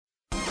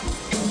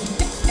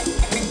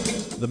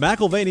The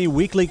McIlvaney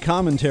Weekly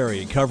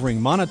Commentary,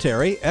 covering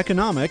monetary,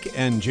 economic,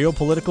 and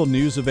geopolitical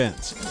news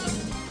events.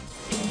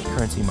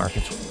 Currency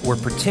markets were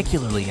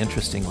particularly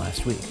interesting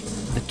last week.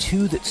 The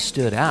two that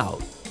stood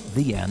out,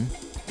 the yen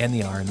and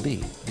the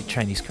RMB, the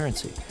Chinese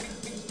currency.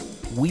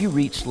 We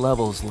reached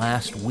levels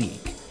last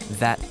week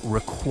that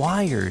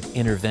required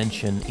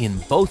intervention in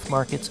both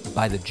markets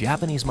by the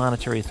Japanese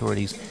monetary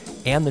authorities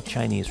and the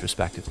Chinese,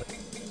 respectively.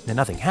 Now,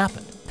 nothing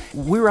happened.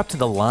 We're up to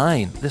the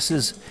line. This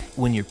is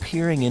when you're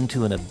peering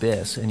into an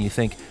abyss and you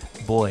think,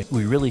 boy,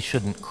 we really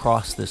shouldn't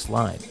cross this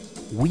line.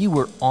 We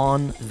were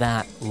on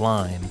that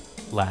line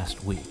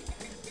last week.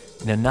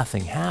 Now,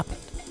 nothing happened,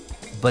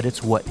 but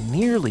it's what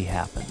nearly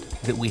happened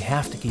that we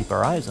have to keep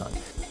our eyes on.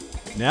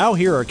 Now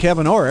here are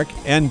Kevin Orrick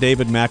and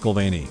David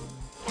McIlvaney.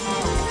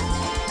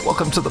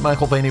 Welcome to the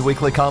McIlvaney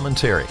Weekly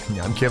Commentary.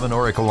 I'm Kevin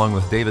Orrick along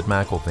with David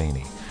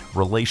McIlvaney.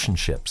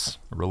 Relationships.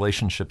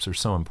 Relationships are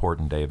so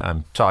important, Dave.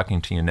 I'm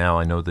talking to you now.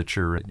 I know that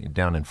you're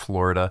down in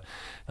Florida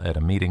at a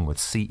meeting with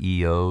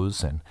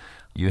CEOs, and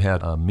you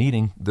had a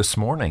meeting this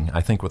morning,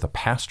 I think, with a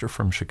pastor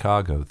from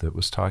Chicago that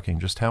was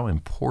talking just how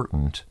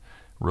important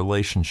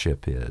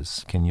relationship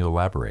is. Can you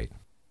elaborate?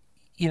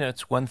 You know,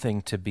 it's one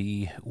thing to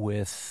be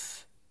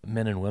with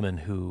men and women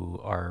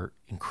who are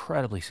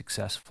incredibly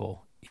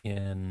successful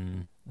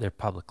in their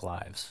public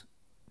lives.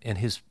 And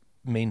his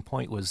main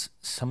point was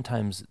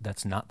sometimes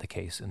that's not the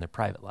case in their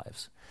private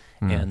lives.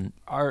 And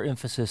our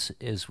emphasis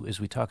is, as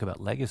we talk about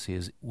legacy,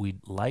 is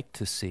we'd like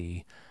to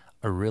see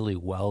a really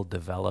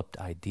well-developed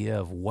idea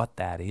of what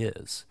that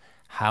is,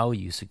 how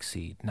you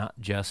succeed, not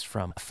just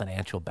from a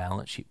financial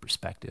balance sheet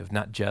perspective,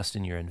 not just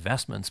in your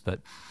investments, but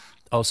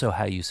also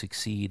how you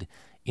succeed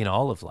in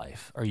all of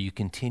life. Are you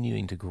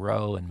continuing to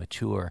grow and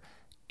mature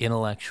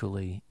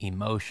intellectually,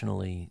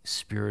 emotionally,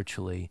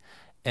 spiritually?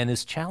 And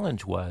his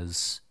challenge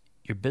was,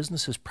 your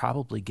business is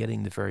probably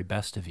getting the very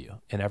best of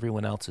you, and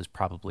everyone else is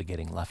probably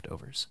getting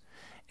leftovers.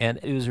 And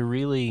it was a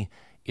really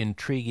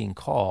intriguing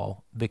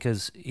call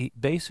because he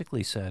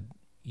basically said,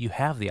 you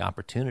have the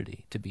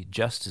opportunity to be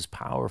just as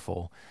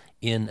powerful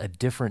in a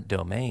different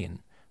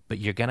domain, but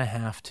you're going to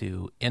have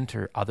to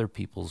enter other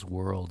people's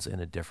worlds in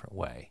a different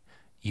way.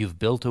 You've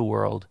built a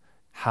world.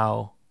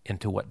 How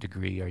and to what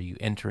degree are you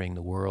entering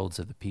the worlds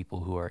of the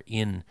people who are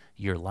in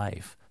your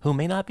life, who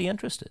may not be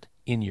interested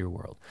in your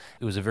world?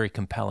 It was a very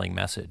compelling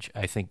message.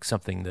 I think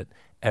something that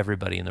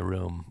everybody in the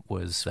room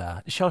was,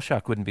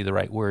 shell-shocked wouldn't be the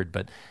right word,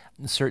 but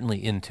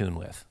certainly in tune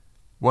with.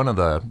 One of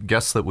the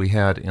guests that we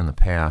had in the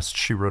past,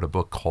 she wrote a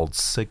book called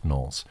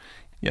Signals.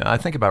 Yeah, I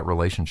think about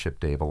relationship,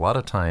 Dave. A lot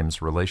of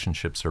times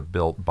relationships are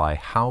built by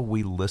how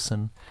we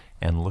listen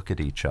and look at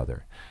each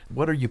other.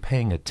 What are you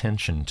paying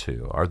attention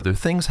to? Are there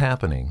things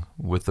happening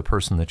with the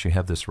person that you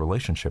have this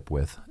relationship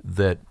with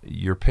that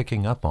you're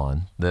picking up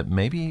on that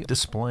may be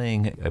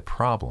displaying a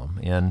problem?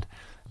 And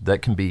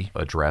that can be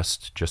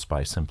addressed just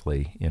by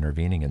simply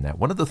intervening in that.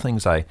 One of the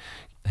things I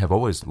have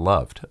always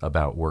loved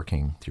about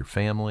working with your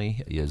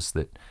family is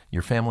that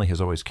your family has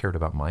always cared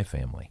about my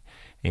family.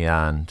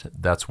 And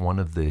that's one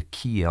of the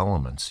key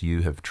elements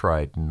you have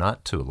tried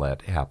not to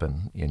let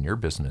happen in your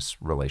business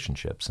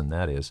relationships, and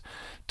that is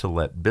to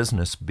let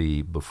business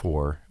be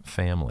before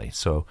family.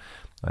 So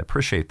I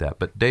appreciate that.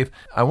 But Dave,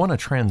 I want to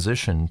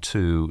transition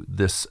to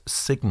this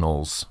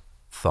Signals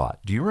thought.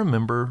 Do you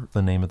remember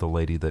the name of the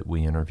lady that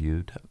we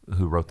interviewed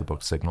who wrote the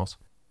book Signals?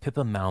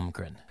 Pippa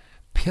Malmgren.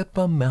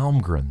 Pippa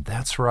Malmgren,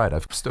 that's right.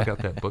 I've still got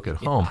that book at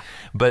home.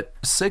 But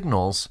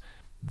Signals,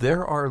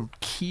 there are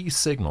key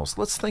signals.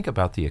 Let's think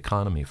about the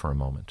economy for a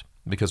moment,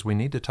 because we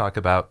need to talk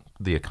about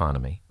the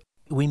economy.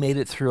 We made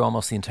it through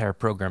almost the entire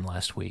program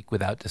last week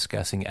without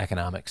discussing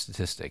economic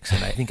statistics,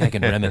 and I think I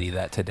can remedy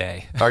that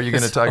today. Are you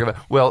going to talk about,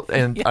 well,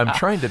 and yeah. I'm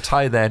trying to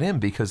tie that in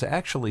because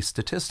actually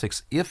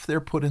statistics, if they're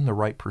put in the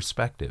right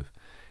perspective,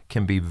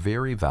 can be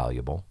very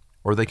valuable,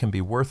 or they can be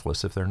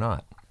worthless if they're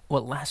not.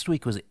 Well, last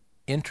week was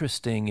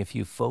interesting if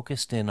you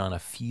focused in on a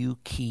few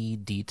key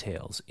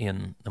details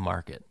in the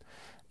market.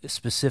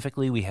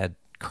 Specifically, we had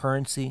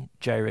currency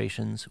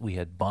gyrations, we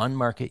had bond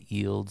market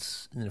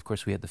yields, and of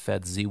course we had the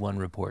Fed's Z1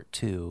 report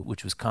too,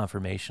 which was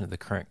confirmation of the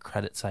current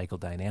credit cycle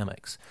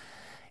dynamics.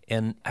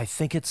 And I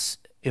think it's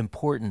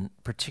important,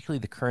 particularly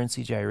the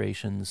currency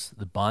gyrations,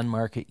 the bond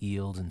market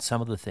yields, and some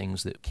of the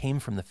things that came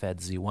from the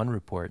Fed's Z1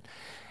 report.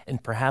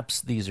 And perhaps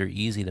these are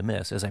easy to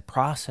miss. As I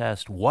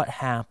processed what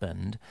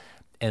happened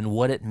and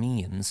what it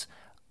means,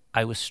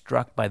 I was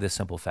struck by this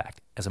simple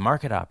fact. As a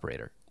market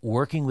operator,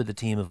 working with a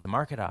team of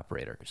market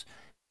operators,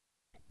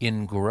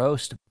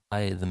 engrossed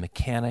by the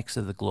mechanics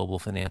of the global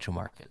financial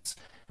markets,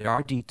 there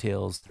are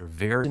details that are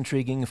very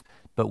intriguing,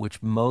 but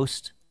which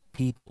most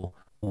people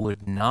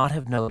would not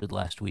have noted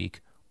last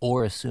week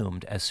or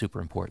assumed as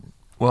super important.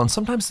 Well, and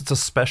sometimes it's a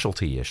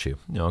specialty issue.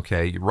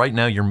 Okay, right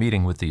now you're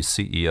meeting with these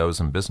CEOs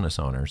and business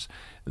owners.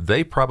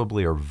 They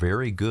probably are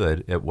very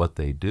good at what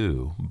they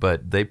do,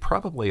 but they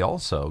probably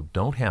also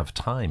don't have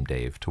time,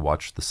 Dave, to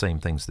watch the same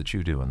things that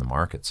you do in the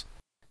markets.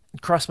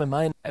 Crossed my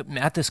mind. I'm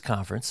at this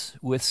conference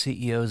with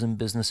CEOs and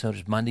business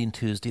owners Monday and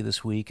Tuesday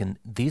this week, and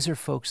these are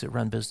folks that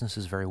run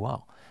businesses very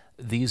well.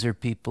 These are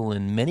people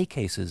in many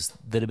cases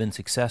that have been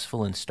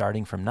successful in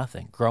starting from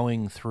nothing,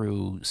 growing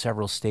through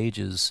several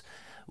stages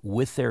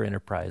with their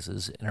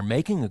enterprises and are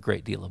making a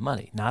great deal of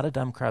money. Not a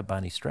dumb crowd by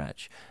any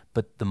stretch,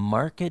 but the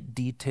market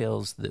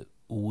details that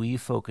we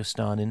focused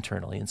on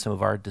internally in some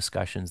of our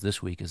discussions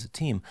this week as a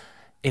team,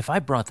 if I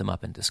brought them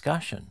up in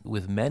discussion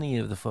with many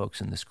of the folks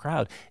in this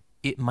crowd,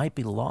 it might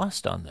be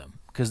lost on them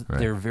because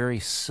they're very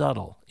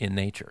subtle in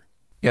nature.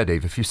 Yeah,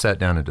 Dave, if you sat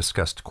down and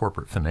discussed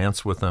corporate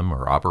finance with them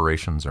or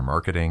operations or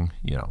marketing,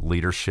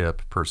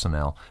 leadership,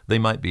 personnel, they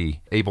might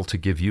be able to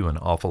give you an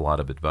awful lot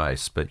of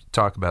advice. But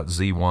talk about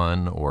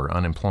Z1 or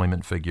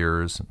unemployment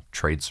figures and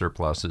trade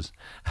surpluses,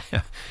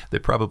 they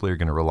probably are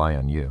going to rely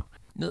on you.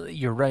 No,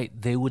 you're right.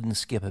 They wouldn't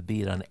skip a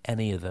beat on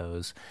any of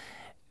those.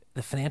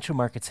 The financial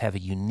markets have a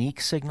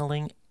unique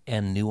signaling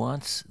and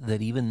nuance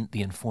that even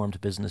the informed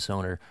business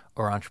owner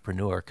or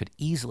entrepreneur could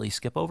easily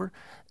skip over.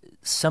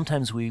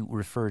 Sometimes we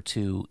refer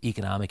to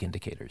economic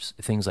indicators,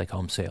 things like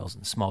home sales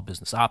and small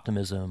business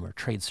optimism or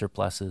trade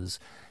surpluses,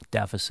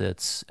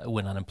 deficits,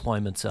 when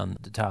unemployment's on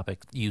the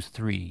topic,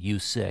 U3,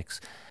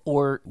 U6.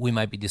 Or we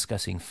might be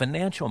discussing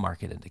financial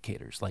market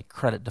indicators like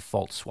credit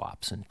default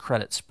swaps and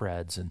credit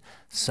spreads and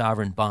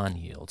sovereign bond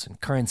yields and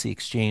currency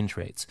exchange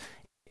rates.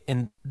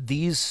 And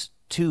these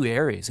two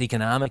areas,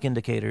 economic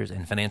indicators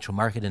and financial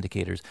market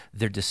indicators,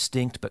 they're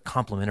distinct but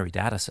complementary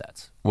data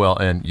sets. Well,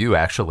 and you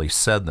actually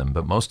said them,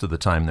 but most of the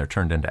time they're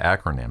turned into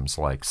acronyms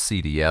like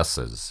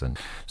CDSs. And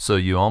so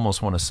you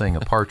almost want to sing a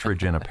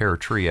partridge in a pear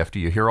tree after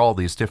you hear all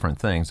these different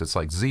things. It's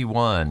like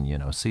Z1,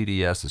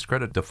 CDSs,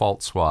 credit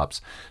default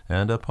swaps,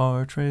 and a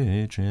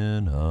partridge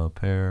in a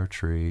pear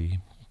tree.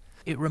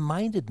 It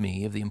reminded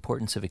me of the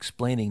importance of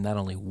explaining not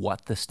only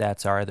what the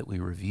stats are that we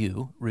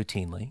review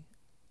routinely,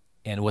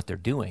 and what they're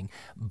doing,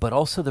 but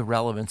also the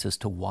relevance as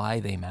to why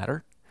they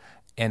matter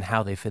and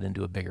how they fit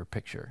into a bigger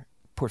picture.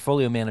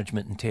 Portfolio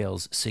management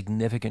entails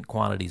significant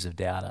quantities of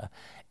data,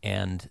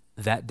 and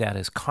that data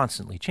is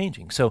constantly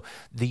changing. So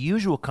the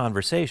usual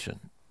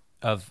conversation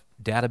of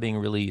data being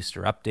released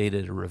or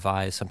updated or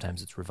revised,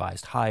 sometimes it's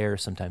revised higher,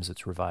 sometimes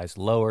it's revised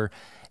lower,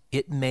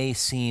 it may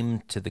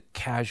seem to the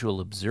casual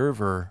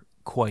observer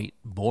quite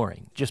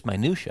boring, just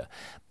minutia.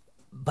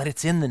 But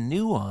it's in the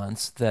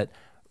nuance that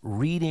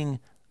reading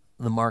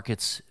the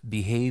market's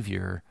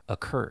behavior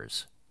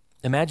occurs.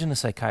 Imagine a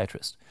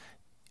psychiatrist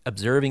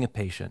observing a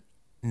patient,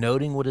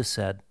 noting what is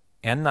said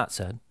and not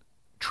said,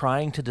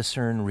 trying to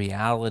discern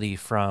reality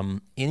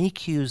from any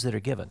cues that are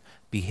given,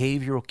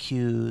 behavioral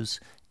cues,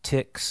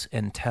 tics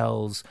and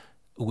tells,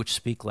 which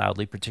speak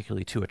loudly,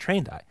 particularly to a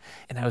trained eye.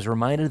 And I was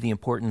reminded of the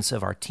importance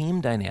of our team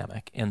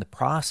dynamic and the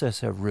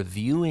process of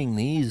reviewing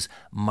these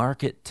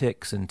market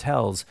tics and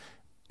tells,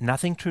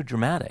 nothing too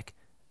dramatic,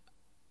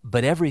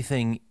 but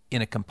everything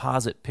in a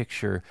composite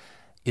picture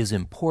is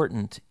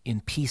important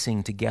in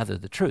piecing together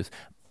the truth.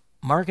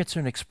 Markets are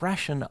an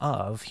expression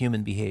of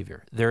human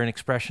behavior. They're an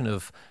expression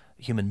of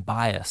human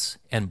bias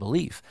and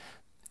belief.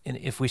 And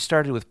if we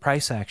started with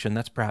price action,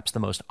 that's perhaps the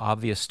most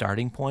obvious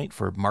starting point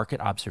for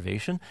market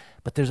observation.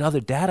 But there's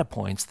other data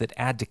points that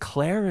add to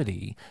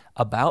clarity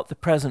about the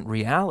present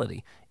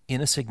reality in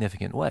a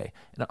significant way.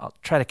 And I'll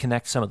try to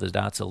connect some of the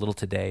dots a little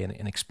today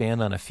and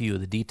expand on a few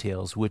of the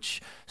details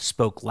which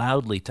spoke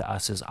loudly to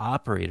us as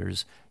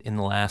operators in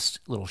the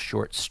last little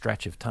short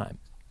stretch of time.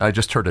 I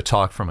just heard a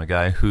talk from a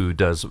guy who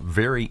does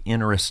very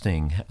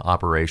interesting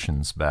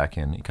operations back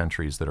in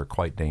countries that are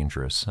quite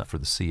dangerous for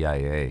the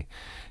CIA.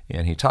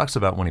 And he talks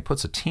about when he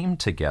puts a team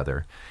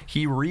together,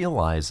 he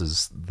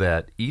realizes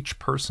that each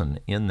person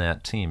in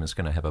that team is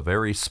going to have a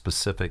very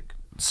specific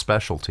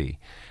specialty,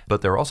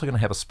 but they're also going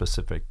to have a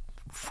specific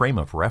frame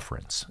of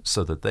reference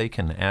so that they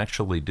can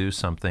actually do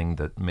something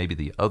that maybe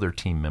the other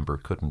team member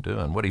couldn't do.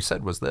 And what he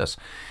said was this.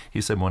 He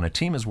said, when a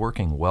team is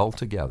working well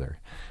together,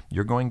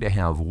 you're going to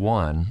have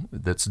one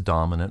that's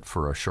dominant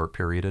for a short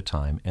period of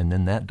time, and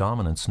then that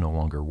dominance no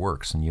longer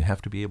works, and you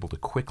have to be able to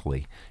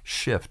quickly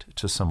shift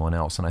to someone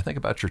else. And I think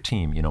about your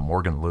team,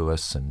 Morgan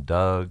Lewis and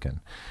Doug and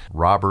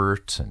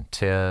Robert and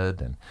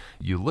Ted, and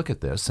you look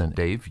at this, and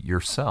Dave,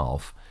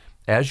 yourself,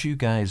 as you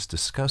guys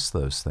discuss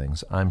those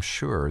things, I'm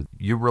sure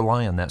you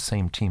rely on that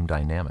same team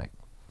dynamic.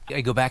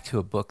 I go back to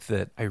a book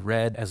that I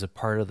read as a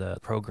part of the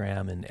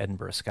program in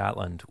Edinburgh,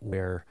 Scotland,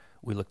 where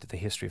we looked at the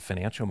history of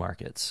financial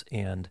markets.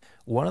 And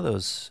one of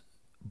those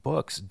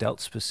books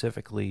dealt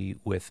specifically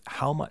with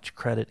how much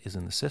credit is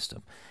in the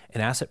system.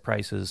 And asset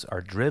prices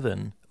are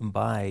driven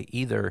by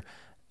either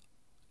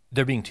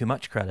there being too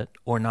much credit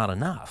or not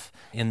enough.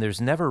 And there's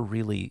never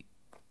really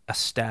a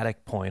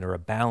static point or a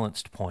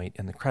balanced point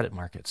in the credit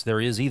markets.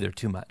 There is either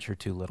too much or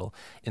too little.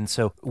 And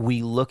so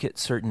we look at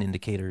certain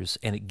indicators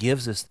and it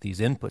gives us these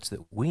inputs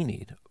that we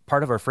need.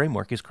 Part of our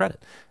framework is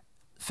credit.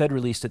 Fed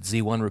released its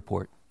Z1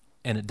 report,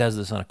 and it does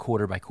this on a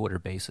quarter-by-quarter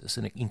basis.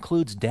 And it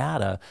includes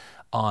data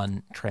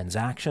on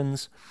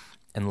transactions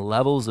and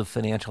levels of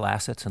financial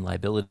assets and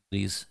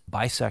liabilities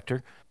by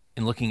sector,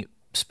 and looking at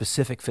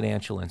specific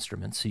financial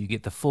instruments. So you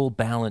get the full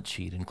balance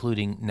sheet,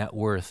 including net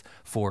worth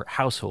for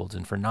households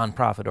and for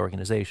nonprofit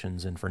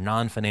organizations and for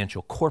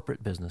non-financial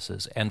corporate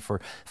businesses and for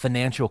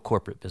financial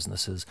corporate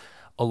businesses,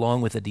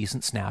 along with a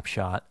decent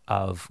snapshot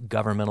of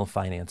governmental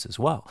finance as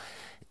well.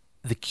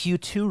 The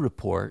Q2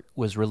 report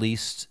was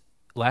released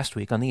last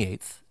week on the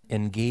 8th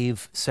and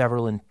gave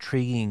several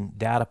intriguing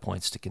data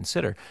points to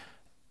consider.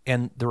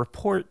 And the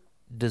report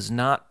does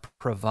not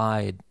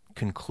provide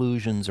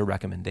conclusions or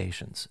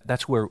recommendations.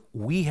 That's where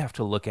we have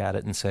to look at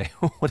it and say,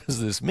 what does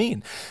this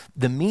mean?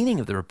 The meaning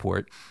of the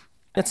report,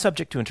 it's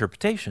subject to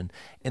interpretation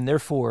and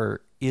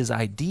therefore is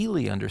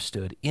ideally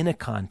understood in a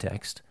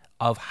context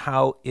of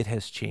how it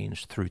has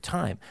changed through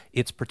time.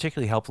 It's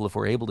particularly helpful if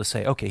we're able to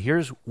say, okay,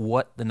 here's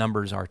what the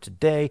numbers are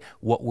today,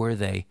 what were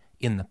they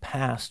in the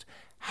past,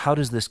 how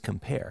does this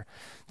compare?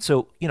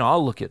 So,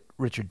 I'll look at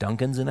Richard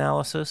Duncan's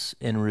analysis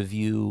and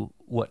review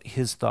what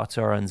his thoughts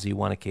are on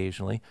Z1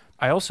 occasionally.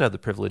 I also have the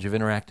privilege of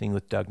interacting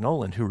with Doug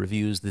Noland, who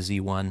reviews the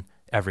Z1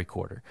 every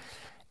quarter.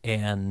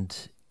 And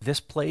this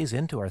plays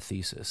into our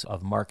thesis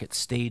of market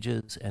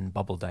stages and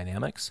bubble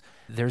dynamics.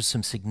 There's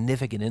some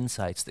significant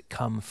insights that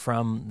come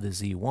from the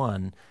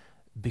Z1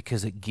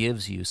 because it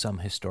gives you some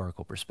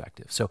historical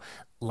perspective. So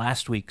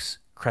last week's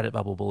Credit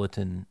Bubble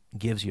Bulletin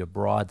gives you a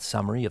broad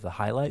summary of the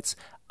highlights.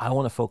 I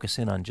want to focus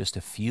in on just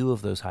a few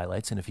of those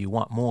highlights. And if you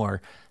want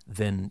more,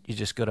 then you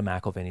just go to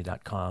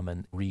McIlvaney.com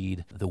and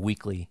read the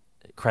weekly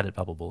Credit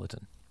Bubble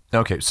Bulletin.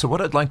 Okay, so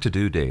what I'd like to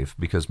do, Dave,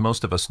 because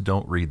most of us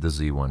don't read the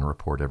Z1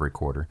 report every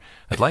quarter,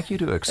 I'd like you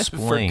to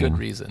explain. For good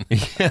reason.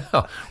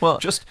 Yeah. Well,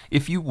 just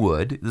if you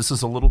would, this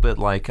is a little bit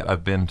like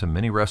I've been to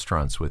many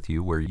restaurants with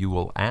you where you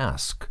will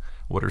ask,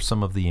 what are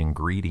some of the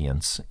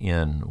ingredients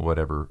in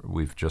whatever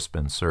we've just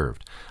been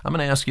served? I'm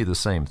going to ask you the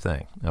same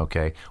thing,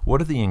 okay?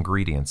 What are the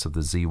ingredients of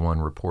the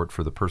Z1 report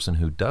for the person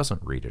who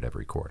doesn't read it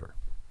every quarter?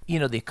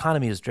 The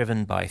economy is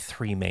driven by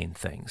three main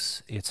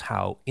things. It's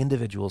how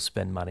individuals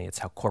spend money, it's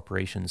how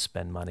corporations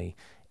spend money,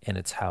 and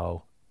it's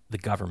how the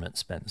government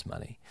spends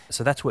money.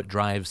 So that's what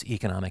drives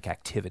economic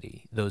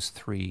activity, those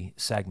three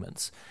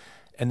segments.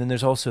 And then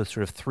there's also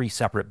sort of three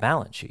separate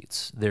balance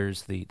sheets.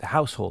 There's the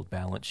household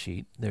balance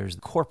sheet, there's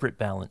the corporate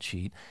balance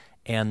sheet,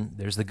 and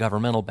there's the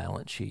governmental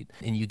balance sheet.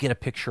 And you get a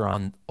picture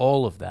on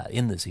all of that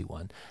in the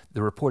Z1.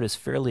 The report is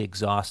fairly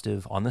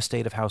exhaustive on the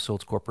state of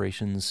households,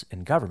 corporations,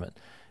 and government.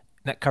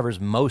 That covers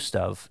most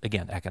of,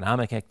 again,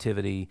 economic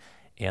activity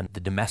and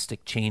the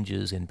domestic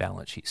changes in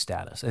balance sheet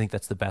status. I think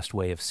that's the best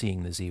way of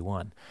seeing the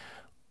Z1.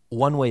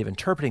 One way of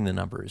interpreting the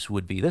numbers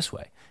would be this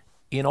way.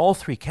 In all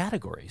three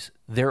categories,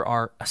 there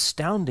are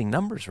astounding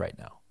numbers right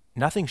now,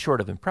 nothing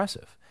short of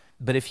impressive.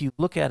 But if you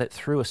look at it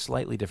through a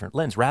slightly different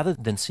lens, rather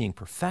than seeing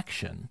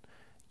perfection,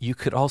 you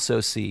could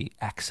also see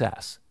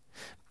excess.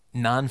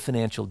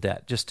 Non-financial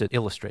debt, just to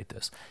illustrate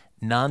this,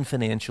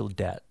 non-financial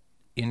debt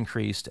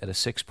increased at a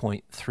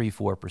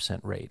 6.34%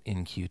 rate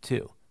in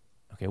Q2.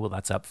 Okay, well,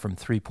 that's up from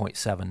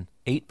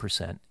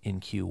 3.78% in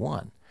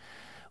Q1.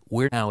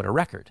 We're now at a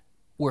record.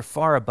 We're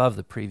far above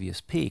the previous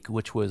peak,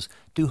 which was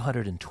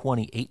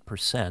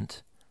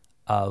 228%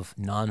 of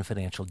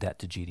non-financial debt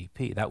to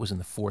GDP. That was in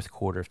the fourth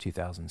quarter of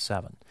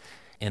 2007.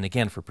 And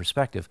again, for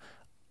perspective,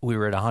 we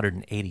were at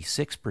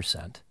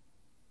 186%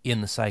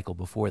 in the cycle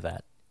before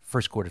that,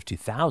 first quarter of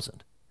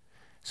 2000.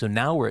 So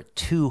now we're at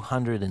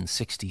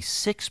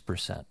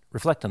 266%.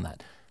 Reflect on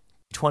that.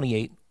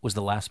 28 was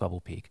the last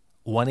bubble peak.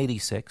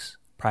 186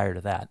 prior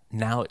to that.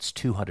 Now it's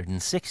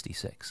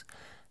 266.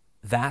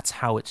 That's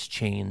how it's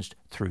changed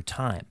through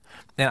time.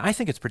 And I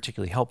think it's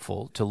particularly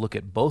helpful to look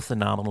at both the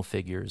nominal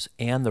figures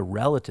and the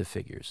relative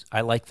figures.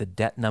 I like the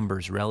debt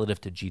numbers relative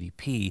to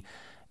GDP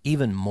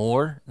even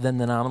more than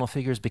the nominal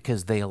figures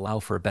because they allow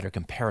for a better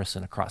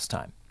comparison across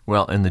time.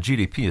 Well, and the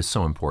GDP is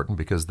so important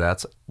because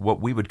that's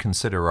what we would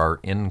consider our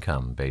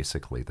income,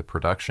 basically, the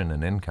production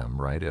and income,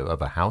 right,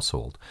 of a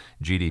household.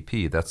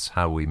 GDP, that's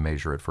how we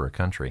measure it for a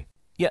country.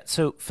 Yeah,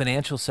 so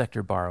financial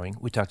sector borrowing,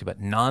 we talked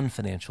about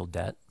non-financial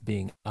debt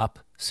being up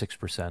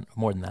 6%,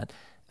 more than that.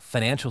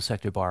 Financial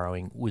sector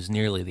borrowing was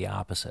nearly the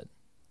opposite,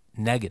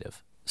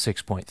 negative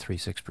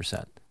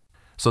 6.36%.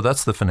 So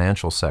that's the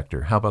financial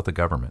sector. How about the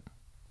government?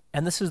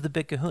 And this is the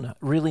big kahuna.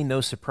 Really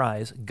no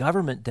surprise,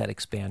 government debt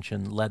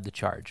expansion led the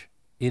charge.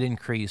 It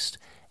increased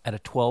at a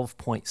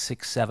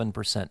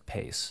 12.67%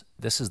 pace.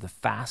 This is the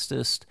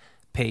fastest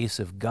pace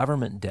of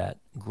government debt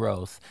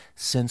growth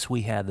since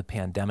we had the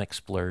pandemic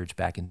splurge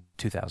back in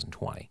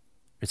 2020.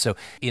 So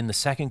in the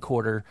second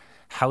quarter,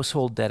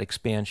 household debt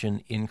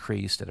expansion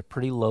increased at a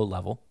pretty low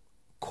level.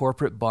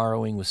 Corporate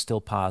borrowing was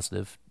still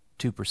positive,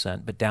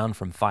 2%, but down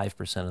from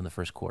 5% in the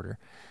first quarter.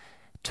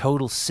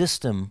 Total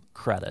system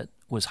credit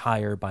was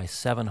higher by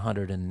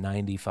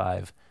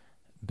 $795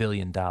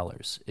 billion.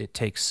 It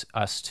takes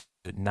us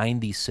to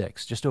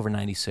 96, just over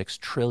 96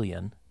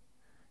 trillion,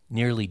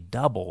 nearly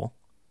double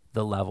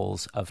the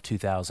levels of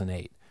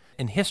 2008.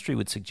 And history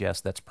would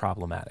suggest that's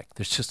problematic.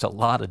 There's just a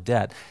lot of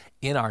debt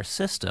in our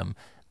system.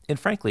 And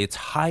frankly, it's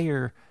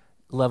higher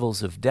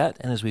levels of debt.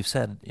 And as we've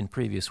said in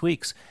previous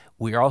weeks,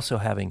 we are also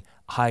having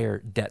higher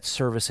debt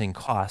servicing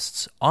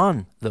costs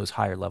on those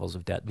higher levels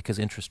of debt because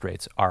interest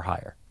rates are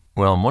higher.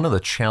 Well, and one of the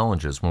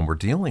challenges when we're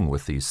dealing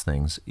with these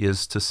things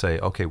is to say,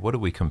 okay, what do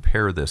we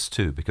compare this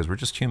to? Because we're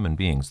just human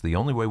beings. The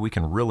only way we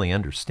can really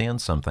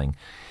understand something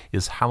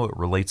is how it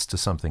relates to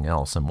something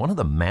else. And one of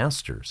the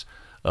masters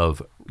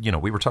of,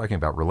 we were talking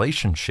about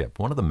relationship.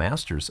 One of the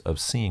masters of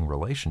seeing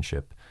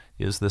relationship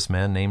is this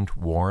man named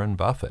Warren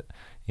Buffett.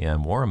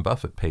 And Warren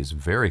Buffett pays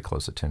very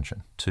close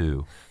attention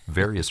to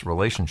various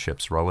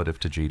relationships relative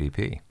to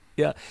GDP.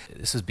 Yeah,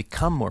 this has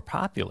become more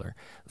popular.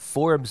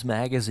 Forbes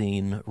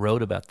magazine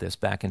wrote about this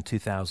back in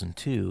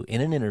 2002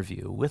 in an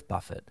interview with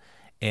Buffett,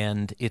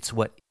 and it's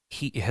what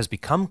he has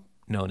become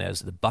known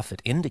as the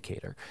Buffett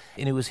indicator.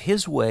 And it was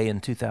his way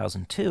in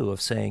 2002 of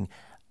saying,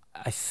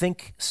 I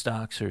think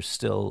stocks are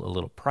still a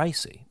little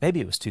pricey. Maybe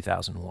it was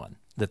 2001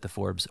 that the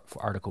Forbes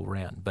article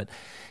ran, but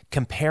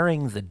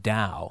comparing the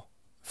Dow,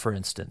 for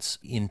instance,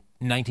 in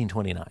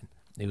 1929,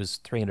 it was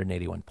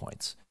 381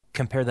 points.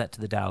 Compare that to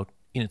the Dow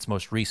in its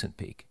most recent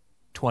peak,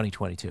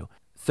 2022,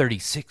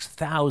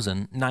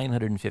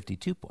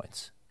 36,952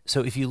 points.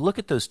 So if you look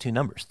at those two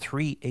numbers,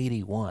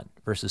 381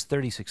 versus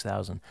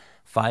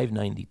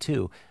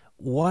 36,592,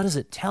 what does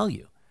it tell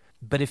you?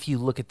 But if you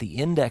look at the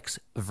index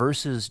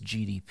versus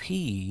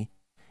GDP,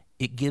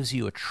 it gives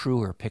you a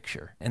truer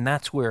picture. And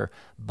that's where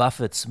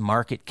Buffett's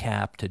market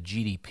cap to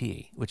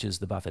GDP, which is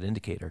the Buffett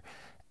indicator,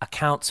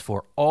 accounts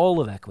for all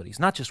of equities,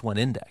 not just one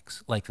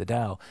index like the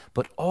Dow,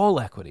 but all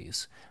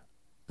equities.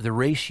 The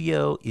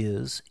ratio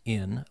is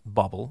in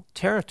bubble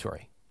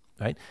territory,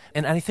 right?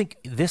 And I think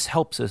this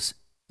helps us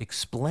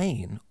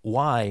explain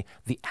why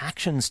the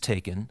actions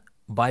taken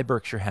by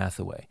Berkshire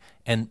Hathaway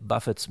and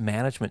Buffett's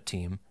management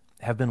team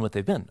have been what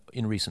they've been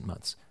in recent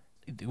months.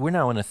 We're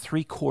now in a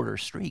 3-quarter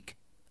streak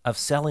of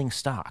selling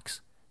stocks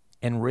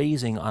and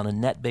raising on a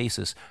net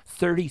basis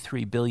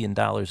 $33 billion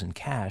in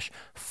cash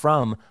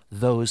from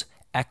those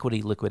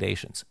equity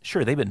liquidations.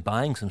 Sure, they've been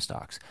buying some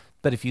stocks,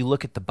 but if you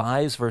look at the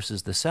buys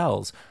versus the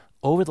sells,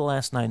 over the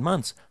last 9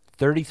 months,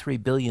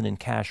 $33 billion in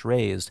cash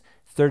raised,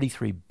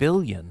 $33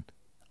 billion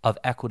of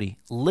equity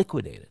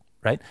liquidated,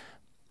 right?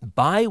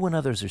 Buy when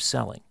others are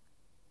selling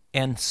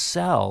and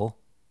sell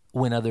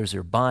when others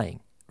are buying,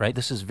 right?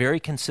 This is very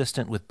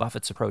consistent with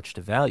Buffett's approach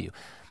to value.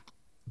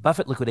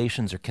 Buffett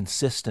liquidations are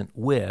consistent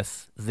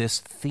with this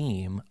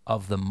theme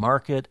of the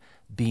market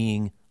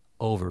being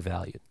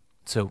overvalued.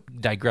 So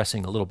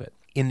digressing a little bit.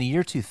 In the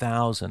year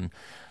 2000,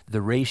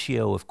 the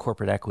ratio of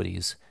corporate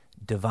equities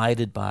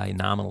divided by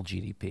nominal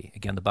GDP,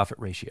 again, the Buffett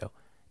ratio,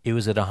 it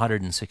was at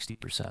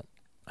 160%.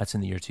 That's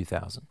in the year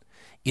 2000.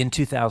 In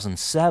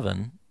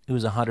 2007, it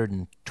was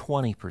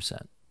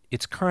 120%.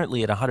 It's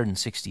currently at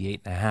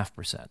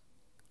 168.5%,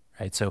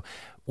 right? So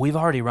we've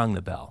already rung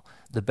the bell.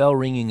 The bell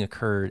ringing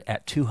occurred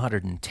at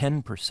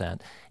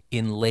 210%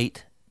 in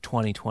late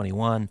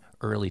 2021,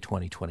 early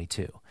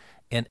 2022.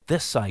 And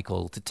this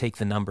cycle to take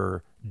the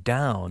number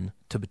down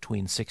to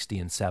between 60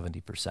 and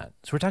 70%. So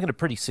we're talking a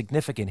pretty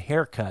significant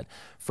haircut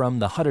from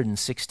the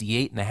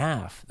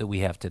 168.5 that we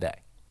have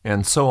today.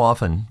 And so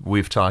often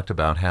we've talked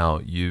about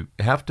how you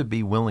have to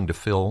be willing to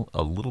feel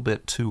a little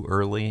bit too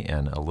early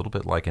and a little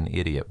bit like an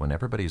idiot when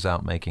everybody's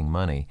out making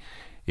money.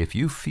 If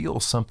you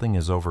feel something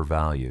is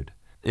overvalued,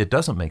 it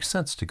doesn't make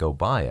sense to go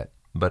buy it.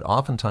 But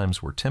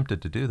oftentimes we're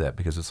tempted to do that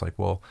because it's like,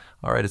 well,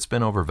 all right, it's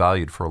been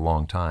overvalued for a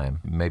long time.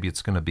 Maybe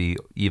it's going to be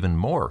even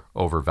more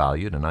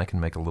overvalued and I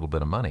can make a little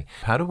bit of money.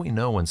 How do we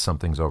know when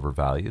something's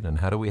overvalued, and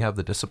how do we have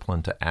the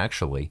discipline to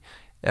actually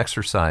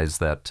exercise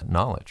that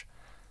knowledge?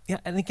 Yeah,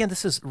 and again,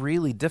 this is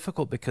really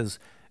difficult because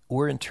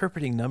we're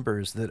interpreting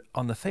numbers that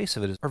on the face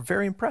of it are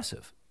very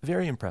impressive,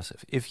 very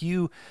impressive. If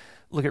you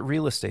look at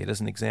real estate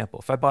as an example,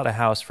 if I bought a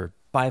house for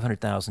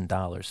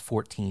 $500,000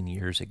 14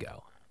 years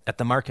ago, at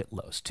the market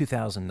lows,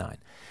 2009,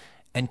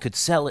 and could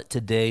sell it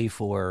today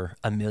for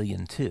 $1.2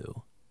 million,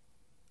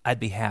 I'd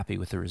be happy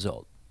with the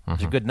result.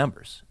 They're good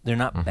numbers. They're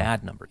not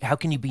bad numbers. How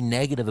can you be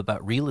negative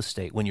about real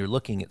estate when you're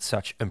looking at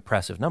such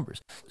impressive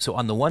numbers? So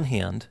on the one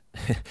hand,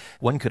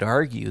 one could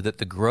argue that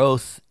the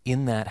growth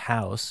in that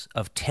house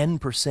of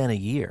 10% a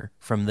year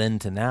from then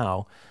to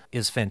now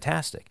is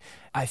fantastic.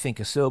 I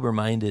think a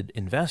sober-minded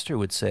investor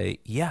would say,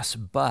 yes,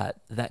 but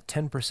that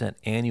 10%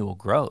 annual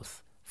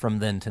growth from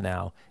then to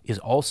now is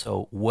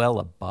also well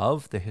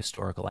above the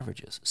historical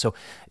averages. So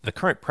the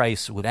current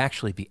price would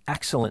actually be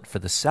excellent for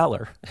the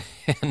seller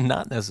and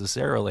not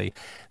necessarily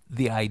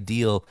the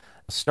ideal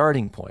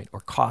starting point or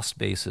cost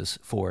basis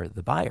for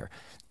the buyer.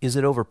 Is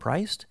it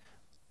overpriced?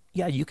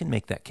 Yeah, you can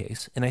make that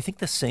case. And I think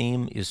the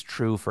same is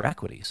true for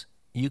equities.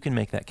 You can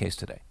make that case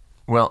today.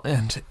 Well,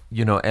 and,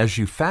 as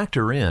you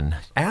factor in,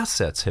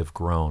 assets have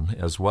grown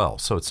as well.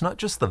 So it's not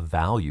just the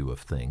value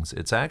of things.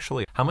 It's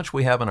actually how much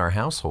we have in our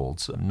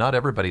households. Not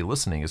everybody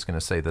listening is going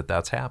to say that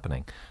that's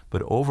happening.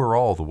 But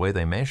overall, the way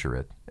they measure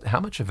it, how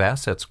much have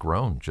assets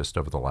grown just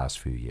over the last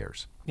few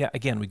years? Yeah,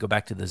 again, we go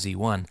back to the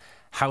Z1.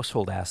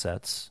 Household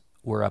assets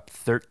were up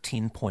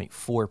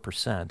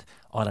 13.4%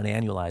 on an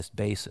annualized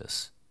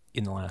basis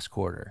in the last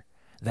quarter.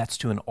 That's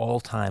to an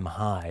all-time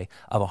high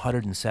of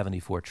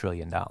 $174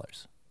 trillion.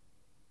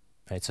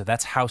 right? So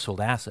that's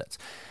household assets.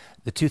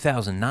 The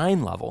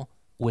 2009 level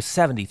was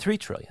 73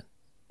 trillion,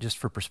 just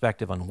for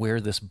perspective on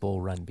where this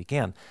bull run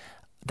began.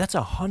 That's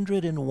a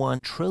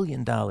 $101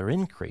 trillion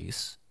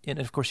increase. And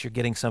of course, you're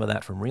getting some of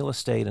that from real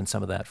estate and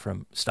some of that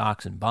from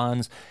stocks and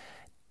bonds.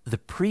 The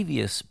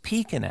previous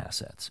peak in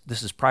assets,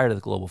 this is prior to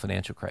the global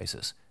financial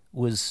crisis,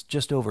 was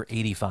just over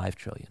 85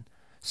 trillion.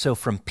 So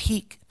from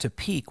peak to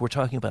peak, we're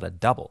talking about a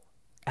double.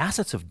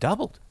 Assets have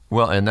doubled.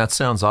 Well, and that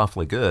sounds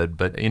awfully good,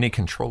 but any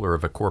controller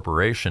of a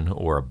corporation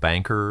or a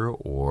banker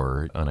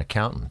or an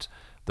accountant,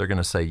 they're going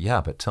to say,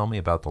 yeah, but tell me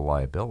about the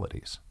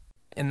liabilities.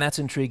 And that's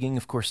intriguing,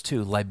 of course,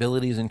 too.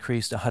 Liabilities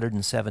increased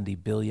 170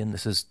 billion.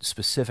 This is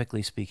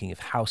specifically speaking of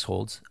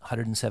households,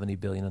 170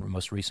 billion in the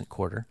most recent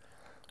quarter.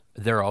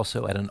 They're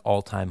also at an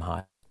all-time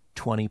high,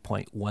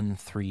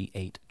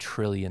 $20.138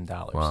 trillion.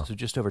 Wow. So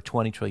just over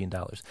 $20 trillion.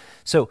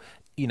 So,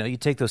 you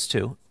take those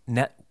two.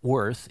 Net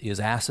worth is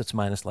assets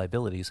minus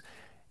liabilities.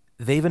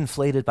 They've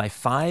inflated by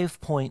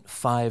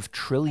 $5.5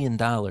 trillion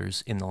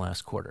in the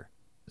last quarter.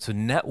 So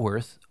net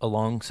worth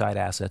alongside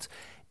assets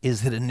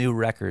is at a new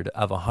record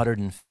of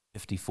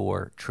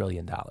 $154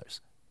 trillion.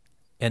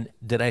 And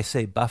did I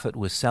say Buffett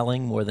was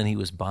selling more than he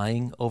was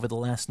buying over the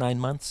last 9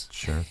 months?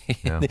 Sure.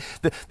 Yeah.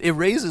 It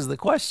raises the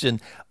question,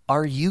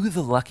 are you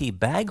the lucky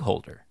bag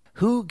holder?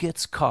 Who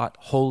gets caught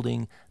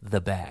holding the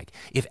bag?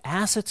 If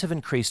assets have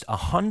increased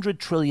 $100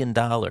 trillion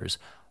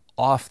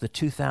off the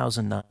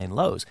 2009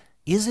 lows,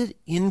 is it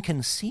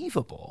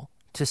inconceivable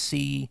to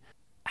see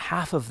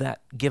half of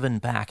that given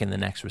back in the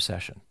next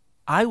recession?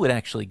 I would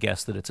actually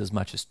guess that it's as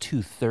much as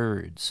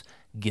 2/3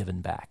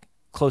 given back,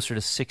 closer to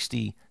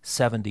 $60,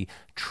 $70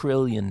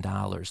 trillion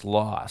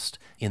lost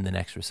in the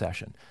next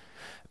recession.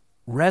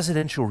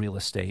 Residential real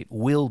estate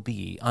will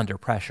be under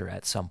pressure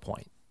at some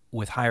point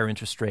with higher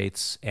interest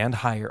rates and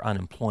higher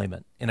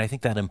unemployment. And I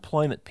think that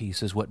employment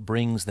piece is what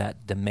brings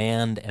that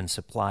demand and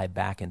supply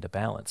back into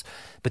balance.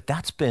 But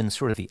that's been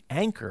sort of the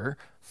anchor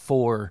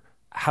for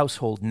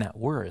household net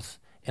worth.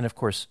 And of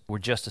course, we're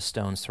just a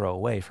stone's throw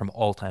away from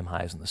all-time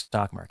highs in the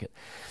stock market.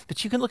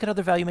 But you can look at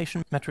other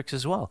valuation metrics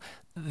as well.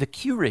 The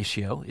Q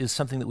ratio is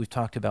something that we've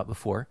talked about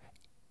before.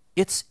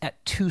 It's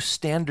at 2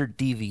 standard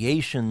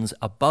deviations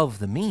above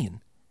the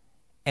mean.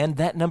 And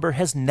that number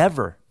has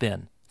never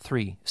been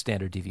 3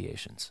 standard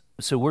deviations.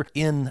 So we're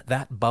in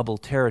that bubble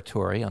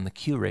territory on the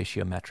Q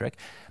ratio metric.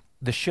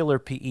 The Shiller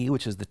PE,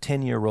 which is the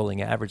 10-year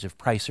rolling average of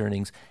price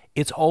earnings,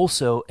 it's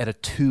also at a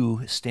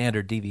 2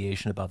 standard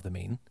deviation above the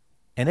mean.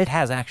 And it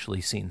has actually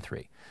seen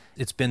 3.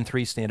 It's been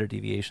 3 standard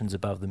deviations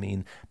above the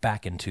mean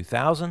back in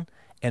 2000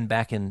 and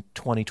back in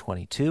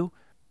 2022.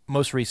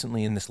 Most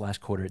recently in this last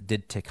quarter, it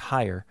did tick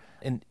higher.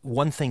 And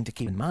one thing to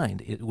keep in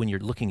mind when you're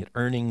looking at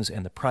earnings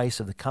and the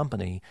price of the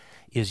company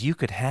is you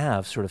could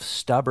have sort of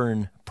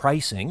stubborn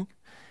pricing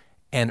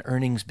and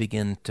earnings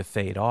begin to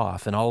fade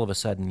off. And all of a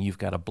sudden you've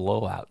got a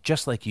blowout,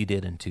 just like you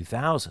did in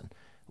 2000,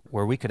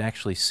 where we could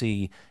actually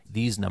see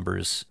these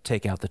numbers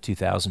take out the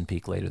 2000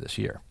 peak later this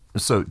year.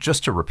 So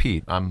just to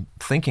repeat, I'm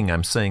thinking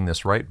I'm saying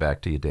this right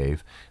back to you,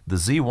 Dave. The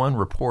Z1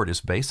 report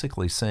is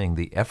basically saying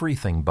the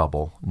everything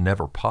bubble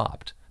never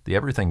popped. The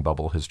everything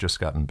bubble has just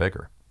gotten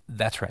bigger.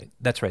 That's right.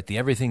 That's right. The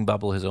everything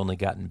bubble has only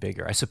gotten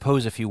bigger. I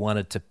suppose if you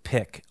wanted to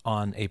pick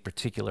on a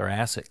particular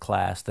asset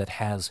class that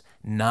has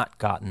not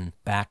gotten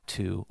back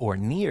to or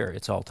near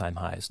its all-time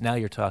highs, now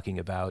you're talking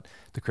about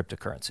the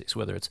cryptocurrencies,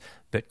 whether it's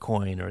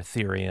Bitcoin or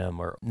Ethereum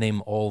or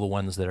name all the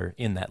ones that are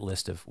in that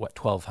list of,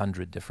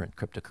 1,200 different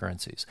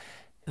cryptocurrencies.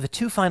 The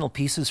 2 final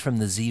pieces from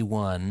the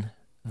Z1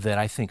 that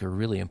I think are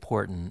really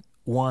important,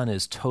 one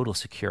is total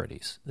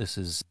securities. This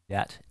is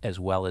debt as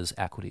well as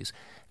equities.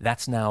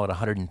 That's now at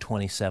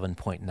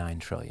 $127.9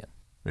 trillion.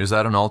 Is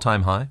that an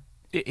all-time high?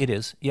 It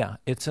is, yeah.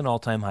 It's an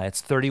all-time high.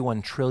 It's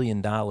 $31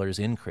 trillion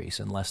increase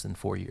in less than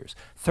 4 years.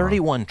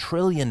 $31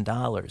 trillion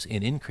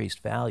in increased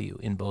value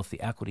in both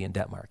the equity and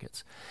debt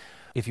markets.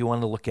 If you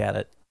wanted to look at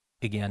it,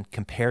 again,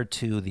 compared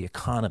to the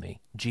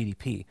economy,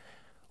 GDP,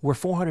 we're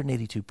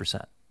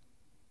 482%.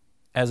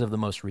 As of the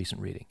most recent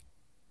reading.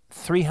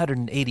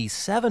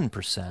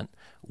 387%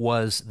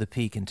 was the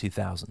peak in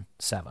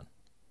 2007.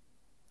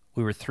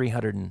 We were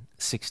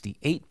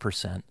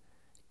 368%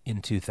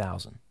 in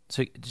 2000.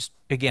 So just,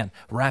 again,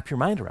 wrap your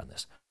mind around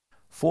this.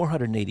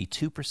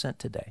 482%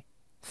 today,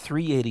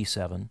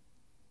 387,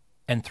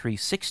 and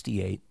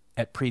 368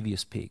 at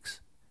previous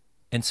peaks.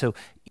 And so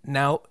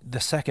now the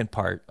second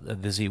part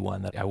of the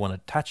Z1 that I want to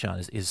touch on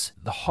is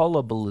the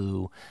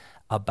hullabaloo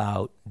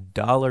about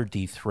dollar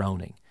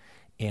dethroning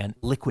and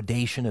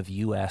liquidation of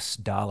U.S.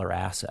 dollar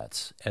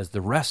assets as the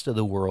rest of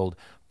the world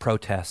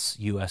protests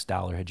U.S.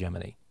 dollar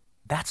hegemony.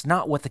 That's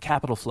not what the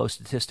capital flow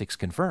statistics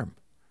confirm.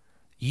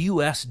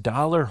 U.S.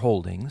 dollar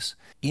holdings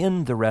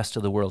in the rest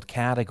of the world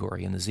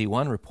category in the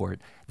Z1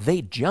 report,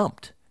 they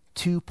jumped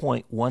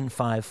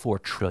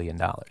 $2.154 trillion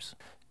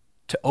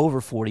to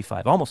over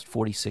 45, almost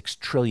 $46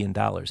 trillion.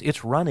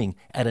 It's running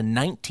at a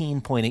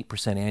 19.8%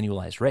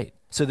 annualized rate.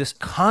 So this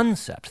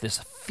concept, this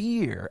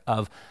fear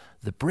of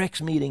the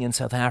BRICS meeting in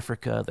South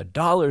Africa, the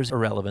dollar's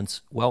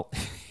irrelevance, well,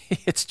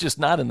 it's just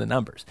not in the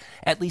numbers,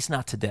 at least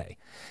not today.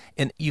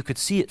 And you could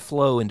see it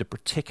flow into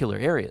particular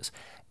areas.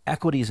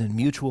 Equities and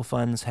mutual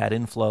funds had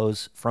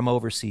inflows from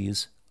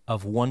overseas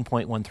of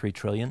 $1.13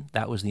 trillion.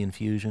 That was the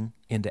infusion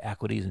into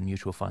equities and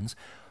mutual funds.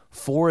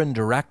 Foreign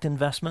direct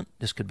investment,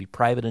 this could be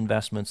private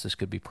investments, this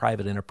could be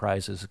private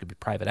enterprises, this could be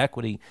private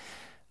equity,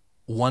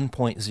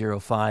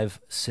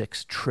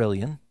 $1.056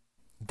 trillion.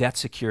 Debt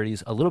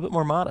securities, a little bit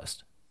more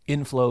modest,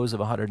 inflows of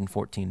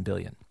 $114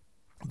 billion.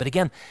 But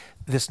again,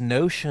 this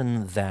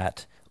notion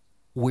that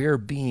we're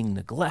being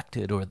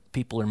neglected or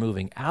people are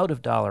moving out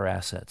of dollar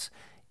assets,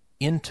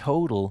 in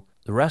total,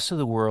 the rest of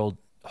the world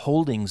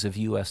holdings of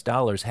U.S.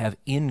 dollars have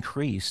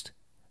increased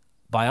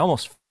by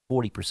almost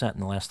 40% in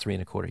the last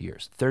 3.25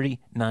 years,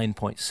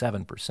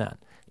 39.7%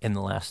 in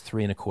the last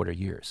 3.25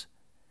 years.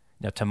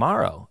 Now,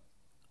 tomorrow,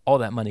 all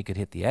that money could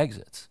hit the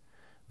exits.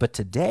 But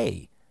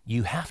today,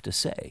 you have to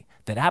say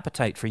that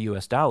appetite for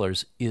U.S.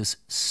 dollars is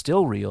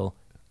still real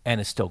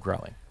and is still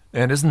growing.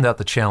 And isn't that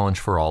the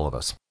challenge for all of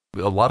us?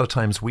 A lot of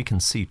times we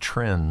can see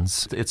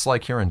trends. It's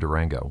like here in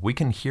Durango. We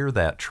can hear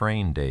that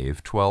train,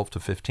 Dave, 12 to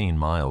 15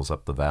 miles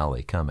up the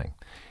valley coming.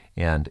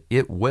 And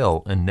it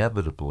will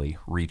inevitably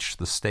reach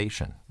the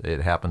station.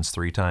 It happens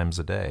 3 times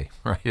a day,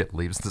 right? It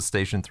leaves the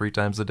station 3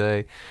 times a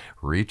day,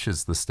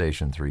 reaches the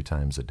station 3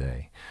 times a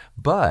day.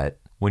 But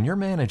when you're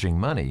managing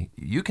money,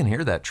 you can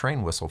hear that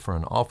train whistle for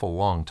an awful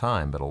long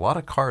time, but a lot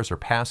of cars are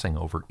passing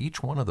over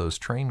each one of those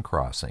train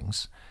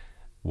crossings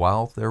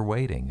while they're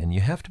waiting. And you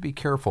have to be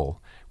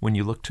careful when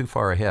you look too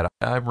far ahead.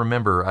 I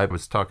remember I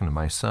was talking to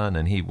my son,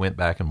 and he went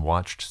back and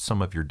watched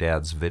some of your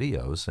dad's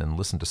videos and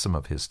listened to some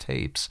of his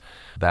tapes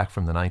back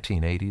from the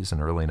 1980s and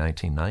early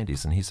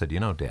 1990s. And he said,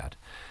 Dad,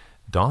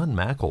 Don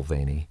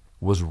McIlvaney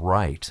was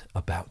right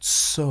about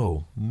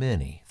so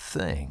many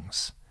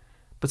things.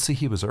 But see,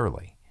 he was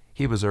early.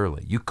 He was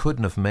early. You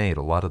couldn't have made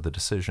a lot of the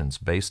decisions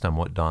based on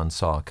what Don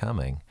saw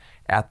coming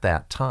at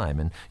that time.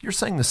 And you're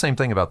saying the same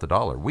thing about the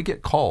dollar. We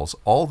get calls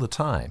all the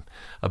time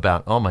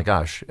about, oh my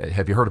gosh,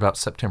 have you heard about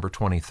September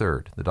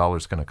 23rd? The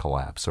dollar's going to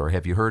collapse. Or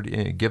have you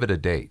heard, give it a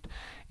date.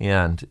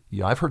 And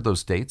I've heard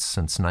those dates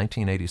since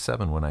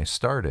 1987 when I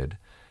started,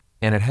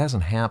 and it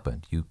hasn't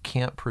happened. You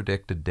can't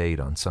predict a date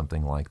on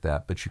something like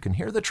that, but you can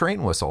hear the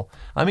train whistle.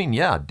 I mean,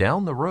 yeah,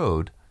 down the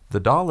road,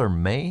 the dollar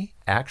may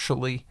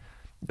actually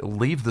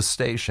leave the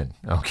station,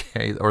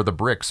 okay, or the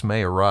BRICS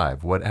may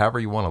arrive, however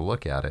you want to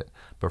look at it.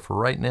 But for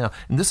right now,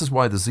 and this is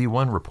why the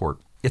Z1 report,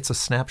 it's a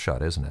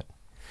snapshot, isn't it?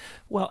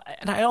 Well,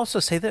 and I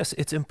also say this,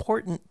 it's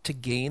important to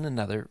gain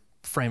another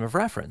frame of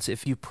reference.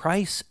 If you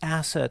price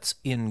assets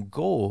in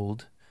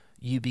gold,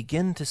 you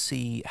begin to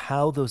see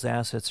how those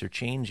assets are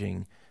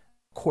changing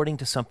according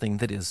to something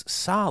that is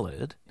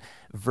solid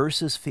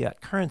versus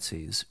fiat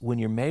currencies. When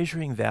you're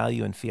measuring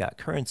value in fiat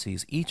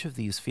currencies, each of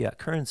these fiat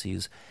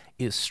currencies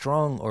is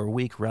strong or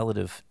weak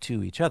relative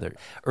to each other.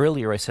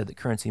 Earlier, I said that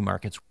currency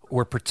markets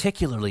were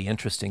particularly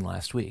interesting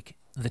last week.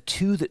 The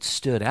two that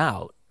stood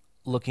out,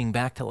 looking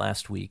back to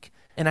last week,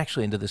 and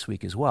actually into this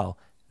week as well,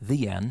 the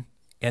yen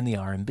and the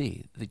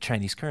RMB, the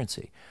Chinese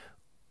currency.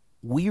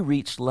 We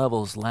reached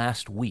levels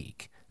last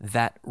week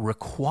that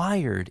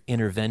required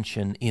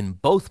intervention in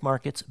both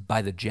markets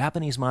by the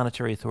Japanese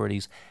monetary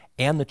authorities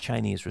and the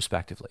Chinese,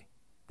 respectively.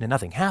 Now,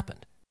 nothing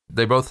happened.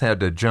 They both had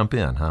to jump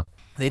in, huh?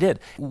 They did.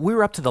 We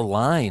were up to the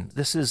line.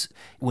 This is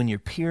when you're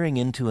peering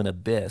into an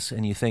abyss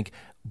and you think,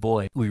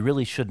 boy, we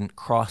really shouldn't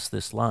cross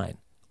this line.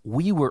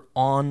 We were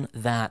on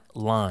that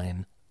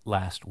line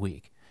last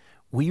week.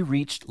 We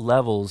reached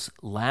levels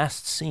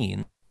last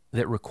seen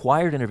that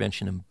required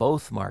intervention in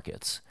both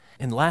markets.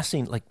 And last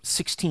seen like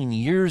 16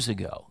 years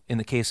ago in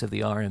the case of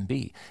the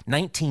RMB,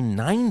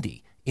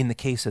 1990 in the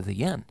case of the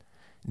yen.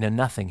 Now,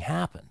 nothing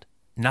happened.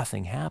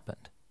 Nothing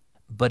happened.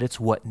 But it's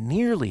what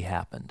nearly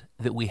happened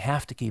that we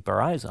have to keep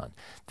our eyes on.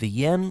 The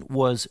yen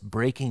was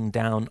breaking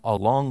down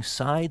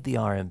alongside the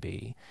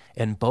RMB,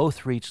 and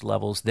both reached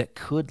levels that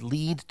could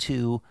lead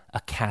to a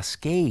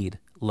cascade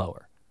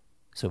lower.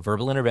 So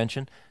verbal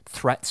intervention,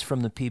 threats from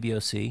the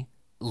PBOC,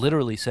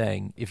 literally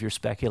saying, if you're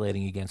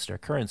speculating against our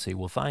currency,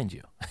 we'll find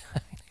you.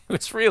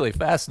 It's really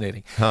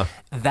fascinating. Huh.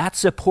 That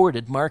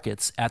supported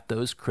markets at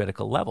those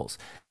critical levels.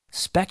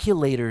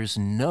 Speculators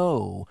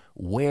know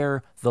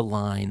where the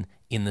line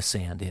in the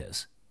sand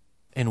is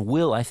and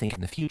will, I think,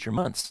 in the future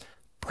months,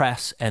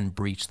 press and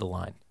breach the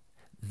line.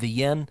 The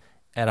yen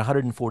at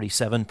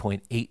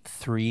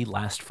 147.83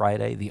 last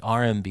Friday, the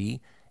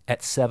RMB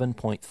at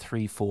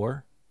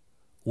 7.34.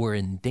 We're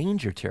in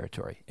danger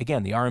territory.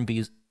 Again, the RMB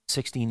is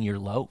 16-year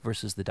low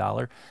versus the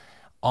dollar.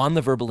 On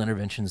the verbal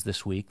interventions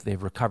this week,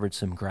 they've recovered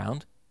some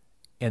ground,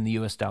 and the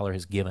U.S. dollar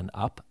has given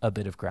up a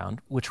bit of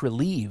ground, which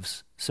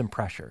relieves some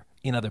pressure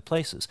in other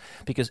places.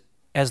 Because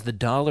as the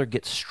dollar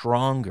gets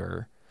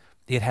stronger,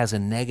 it has a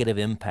negative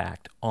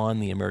impact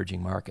on the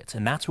emerging markets.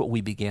 And that's what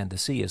we began to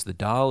see as the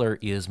dollar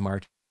is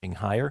marching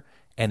higher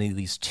and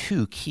these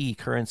two key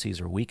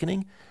currencies are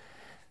weakening.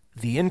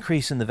 The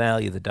increase in the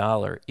value of the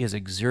dollar is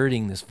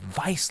exerting this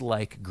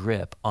vice-like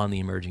grip on the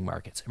emerging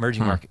markets.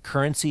 Emerging market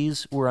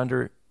currencies were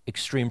under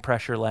extreme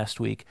pressure last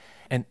week.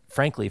 And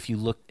frankly, if you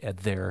look at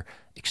their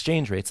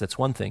exchange rates, that's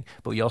one thing.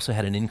 But we also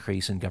had an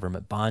increase in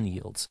government bond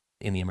yields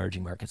in the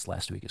emerging markets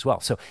last week as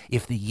well. So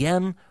if the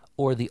yen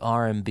or the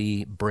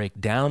RMB break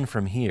down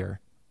from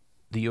here,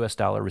 the US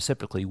dollar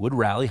reciprocally would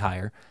rally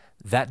higher.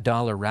 That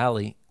dollar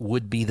rally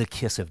would be the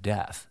kiss of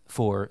death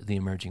for the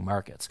emerging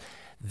markets.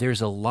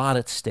 There's a lot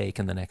at stake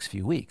in the next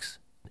few weeks.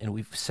 And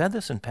we've said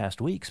this in past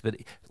weeks, but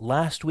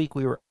last week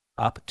we were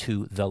up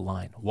to the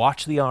line.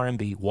 Watch the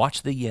RMB,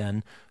 watch the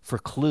yen for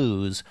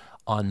clues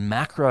on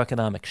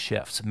macroeconomic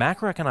shifts.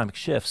 Macroeconomic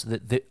shifts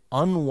that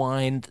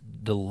unwind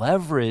the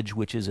leverage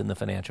which is in the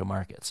financial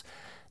markets.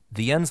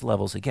 The yen's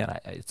levels, again,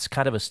 it's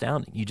kind of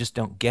astounding. You just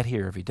don't get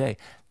here every day.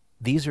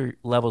 These are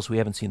levels we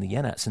haven't seen the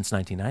yen at since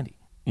 1990.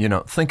 You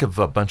know, think of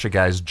a bunch of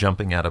guys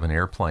jumping out of an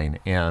airplane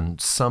and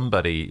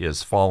somebody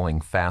is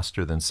falling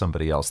faster than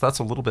somebody else. That's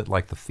a little bit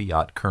like the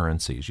fiat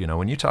currencies. You know,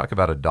 when you talk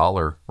about a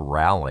dollar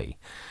rally,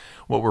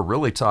 what we're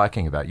really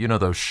talking about, you know,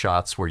 those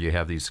shots where you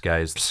have these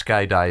guys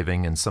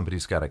skydiving and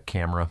somebody's got a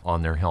camera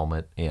on their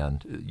helmet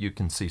and you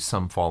can see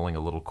some falling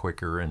a little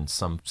quicker and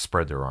some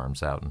spread their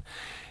arms out. And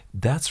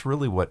that's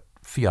really what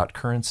fiat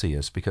currency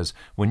is, because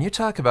when you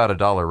talk about a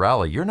dollar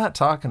rally, you're not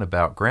talking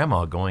about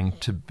grandma going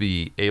to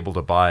be able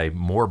to buy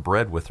more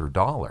bread with her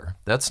dollar.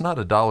 That's not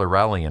a dollar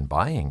rally in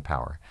buying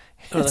power.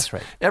 Oh, that's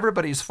right.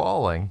 Everybody's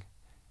falling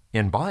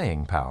in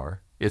buying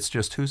power. It's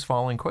just who's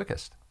falling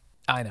quickest.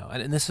 I know.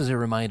 And this is a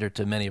reminder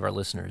to many of our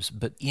listeners,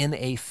 but in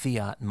a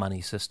fiat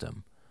money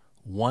system,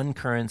 one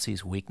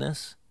currency's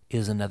weakness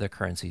is another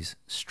currency's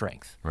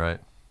strength. Right.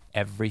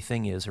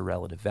 Everything is a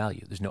relative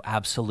value. There's no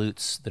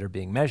absolutes that are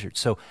being measured.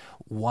 So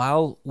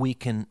while we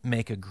can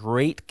make a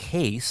great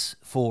case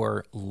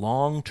for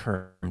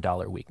long-term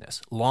dollar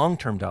weakness,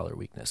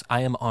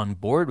 I am on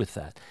board with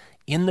that.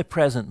 In the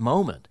present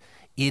moment,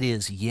 it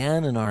is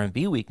yen and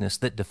RMB weakness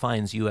that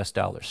defines U.S.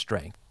 dollar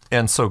strength.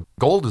 And so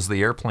gold is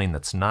the airplane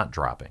that's not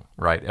dropping,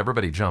 right?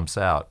 Everybody jumps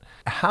out.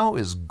 How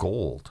is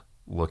gold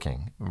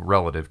looking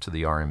relative to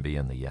the RMB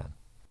and the yen?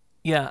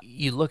 Yeah,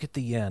 you look at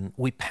the yen,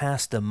 we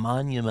passed a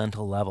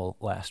monumental level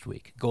last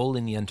week. Gold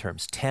in yen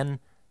terms,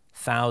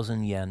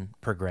 10,000 yen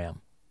per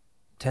gram.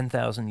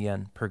 10,000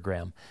 yen per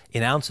gram.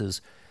 In ounces,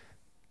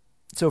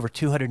 it's over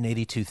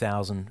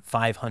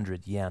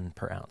 282,500 yen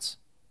per ounce.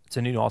 It's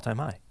a new all-time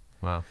high.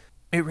 Wow.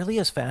 It really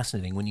is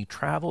fascinating. When you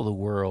travel the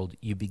world,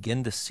 you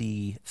begin to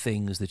see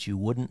things that you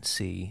wouldn't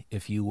see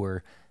if you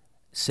were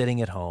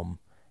sitting at home.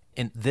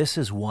 And this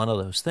is one of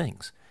those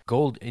things.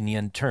 Gold in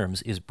yen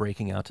terms is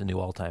breaking out to new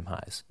all-time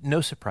highs.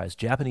 No surprise,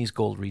 Japanese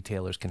gold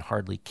retailers can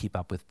hardly keep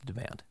up with the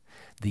demand.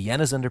 The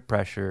yen is under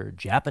pressure,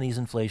 Japanese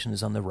inflation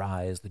is on the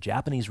rise, the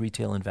Japanese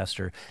retail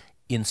investor,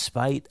 in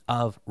spite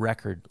of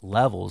record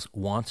levels,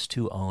 wants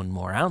to own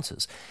more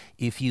ounces.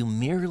 If you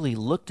merely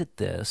looked at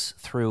this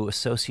through a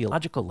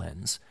sociological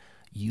lens,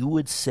 you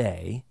would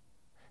say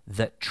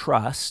that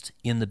trust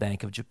in the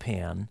Bank of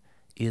Japan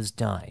is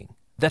dying.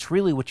 That's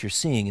really what you're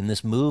seeing in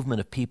this movement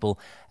of people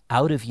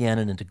out of yen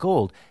and into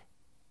gold.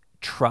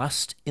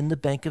 Trust in the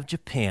Bank of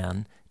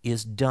Japan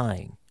is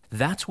dying.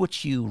 That's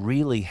what you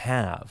really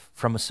have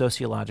from a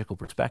sociological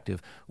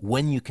perspective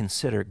when you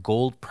consider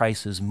gold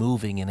prices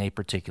moving in a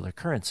particular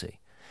currency.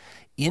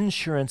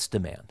 Insurance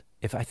demand,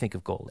 if I think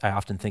of gold, I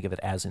often think of it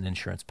as an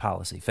insurance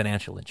policy,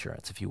 financial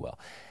insurance, if you will.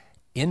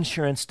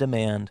 Insurance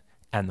demand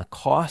and the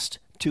cost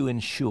to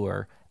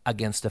insure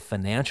against a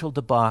financial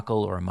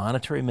debacle or a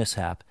monetary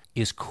mishap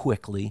is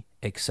quickly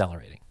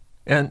accelerating.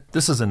 And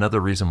this is another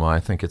reason why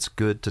I think it's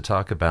good to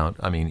talk about,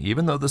 I mean,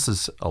 even though this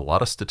is a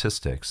lot of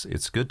statistics,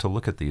 it's good to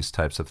look at these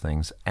types of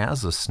things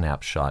as a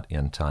snapshot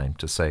in time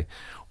to say,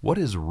 what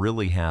is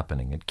really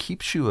happening? It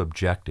keeps you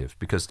objective,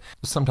 because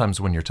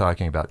sometimes when you're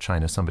talking about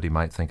China, somebody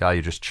might think,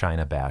 you're just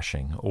China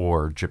bashing,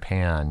 or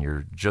Japan,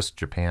 you're just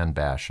Japan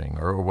bashing,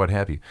 or what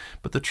have you.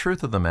 But the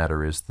truth of the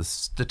matter is the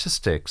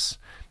statistics,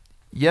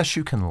 yes,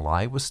 you can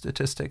lie with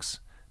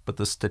statistics, but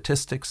the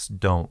statistics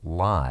don't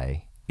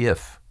lie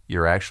if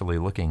you're actually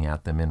looking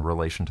at them in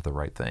relation to the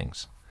right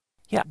things.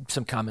 Yeah,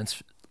 some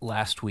comments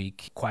last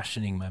week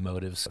questioning my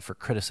motives for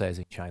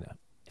criticizing China.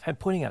 If I'm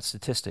pointing out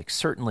statistics,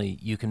 certainly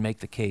you can make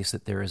the case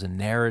that there is a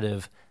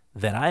narrative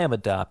that I am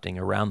adopting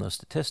around those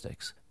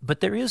statistics. But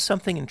there is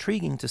something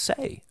intriguing to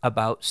say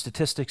about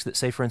statistics that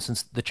say, for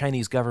instance, the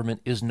Chinese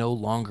government is no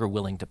longer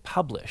willing to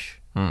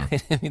publish. I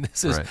mean,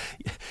 this is,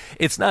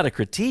 It's not a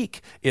critique.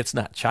 It's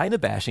not China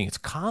bashing. It's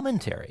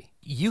commentary.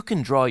 You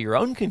can draw your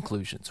own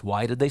conclusions.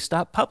 Why did they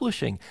stop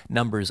publishing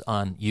numbers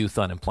on youth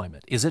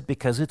unemployment? Is it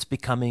because it's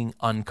becoming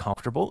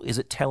uncomfortable? Is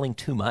it telling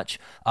too much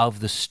of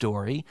the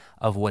story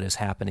of what is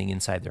happening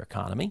inside their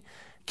economy?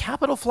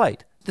 Capital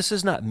flight. This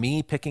is not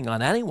me picking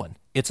on anyone.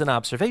 It's an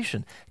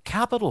observation.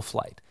 Capital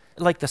flight.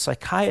 Like the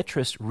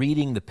psychiatrist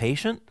reading the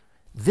patient,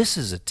 this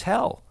is a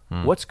tell.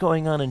 What's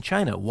going on in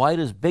China? Why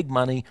does big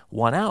money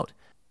want out?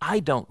 I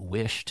don't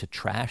wish to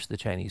trash the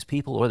Chinese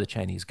people or the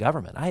Chinese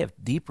government. I have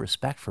deep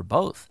respect for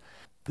both.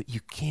 But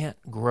you can't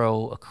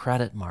grow a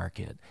credit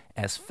market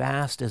as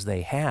fast as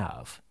they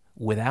have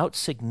without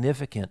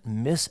significant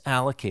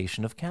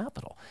misallocation of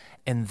capital.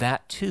 And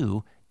that,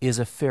 too, is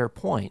a fair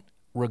point,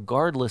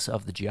 regardless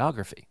of the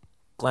geography.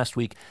 Last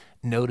week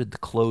noted the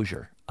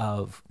closure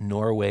of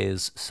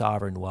Norway's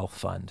sovereign wealth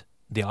fund,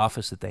 the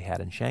office that they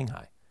had in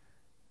Shanghai.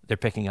 They're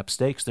picking up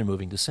stakes, they're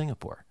moving to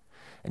Singapore.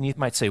 And you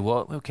might say,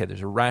 well, okay,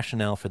 there's a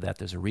rationale for that,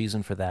 there's a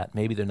reason for that.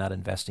 Maybe they're not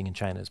investing in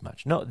China as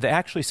much. No, they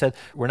actually said,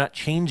 we're not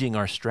changing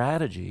our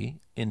strategy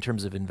in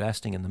terms of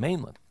investing in the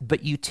mainland.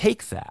 But you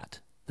take that,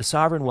 the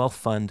sovereign wealth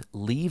fund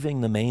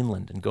leaving the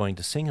mainland and going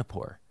to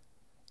Singapore,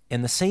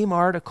 and the same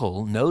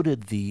article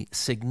noted the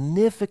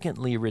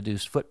significantly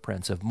reduced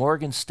footprints of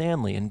Morgan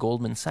Stanley and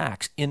Goldman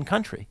Sachs in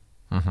country.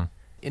 Mm-hmm.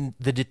 In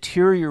the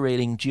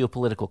deteriorating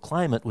geopolitical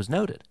climate was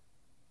noted,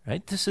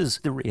 right? This is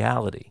the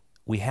reality.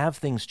 We have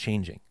things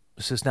changing.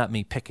 This is not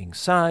me picking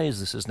sides.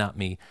 This is not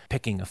me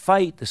picking a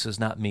fight. This is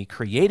not me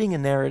creating a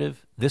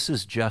narrative. This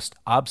is just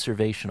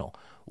observational.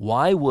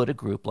 Why would a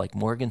group like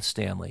Morgan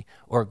Stanley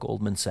or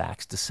Goldman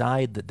Sachs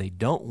decide that they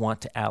don't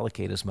want to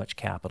allocate as much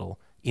capital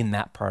in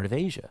that part of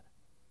Asia?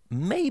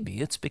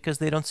 Maybe it's because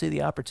they don't see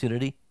the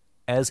opportunity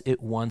as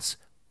it once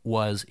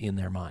was in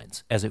their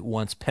minds, as it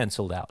once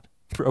penciled out.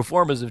 Pro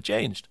formas have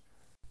changed.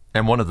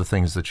 And one of the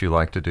things that you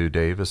like to do,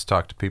 Dave, is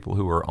talk to people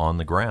who are on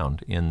the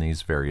ground in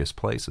these various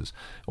places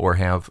or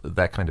have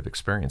that kind of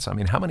experience. I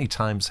mean, how many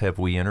times have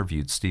we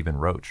interviewed Stephen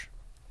Roach?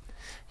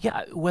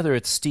 Yeah, whether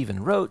it's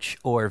Stephen Roach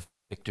or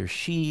Victor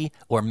Shi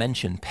or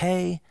Mention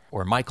Pei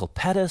or Michael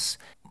Pettis,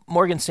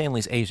 Morgan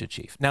Stanley's Asia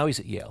chief. Now he's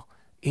at Yale.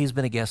 He's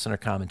been a guest on our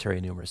commentary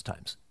numerous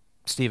times.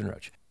 Stephen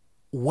Roach.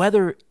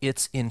 Whether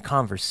it's in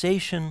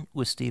conversation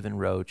with Stephen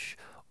Roach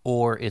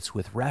or it's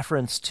with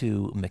reference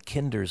to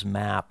Mackinder's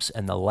maps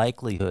and the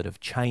likelihood of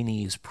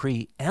Chinese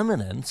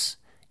preeminence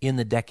in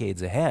the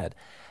decades ahead,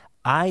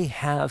 I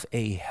have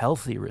a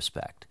healthy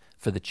respect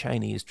for the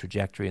Chinese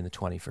trajectory in the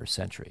 21st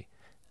century.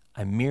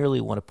 I merely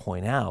want to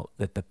point out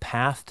that the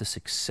path to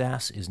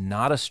success is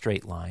not a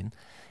straight line.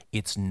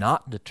 It's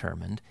not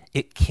determined.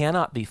 It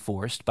cannot be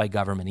forced by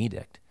government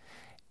edict.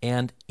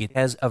 And it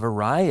has a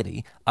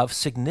variety of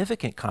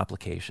significant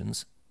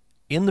complications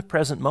in the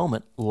present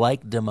moment,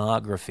 like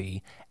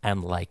demography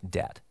and like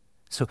debt.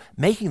 So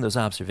making those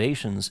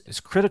observations is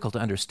critical to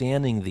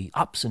understanding the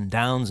ups and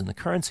downs in the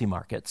currency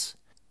markets,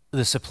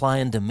 the supply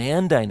and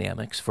demand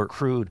dynamics for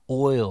crude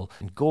oil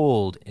and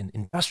gold and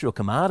industrial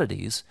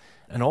commodities,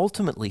 and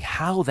ultimately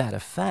how that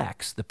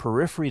affects the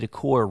periphery to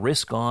core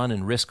risk-on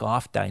and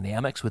risk-off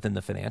dynamics within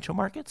the financial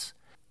markets.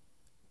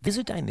 These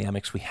are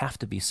dynamics we have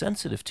to be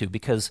sensitive to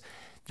because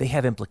they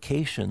have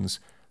implications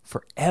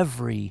for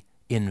every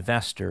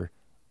investor,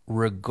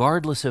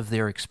 regardless of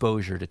their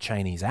exposure to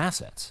Chinese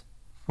assets.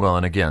 Well,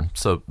 and again,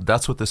 so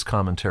that's what this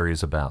commentary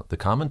is about. The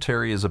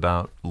commentary is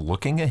about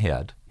looking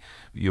ahead.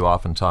 You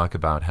often talk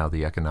about how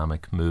the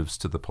economic moves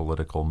to the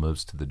political,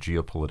 moves to the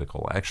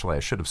geopolitical. Actually, I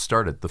should have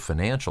started the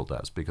financial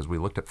does because we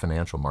looked at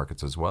financial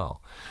markets as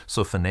well.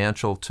 So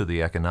financial to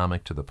the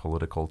economic, to the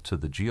political, to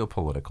the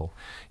geopolitical.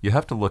 You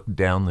have to look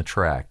down the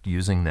track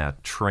using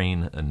that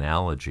train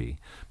analogy,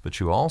 but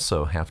you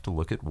also have to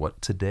look at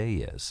what today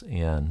is.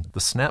 And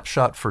the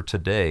snapshot for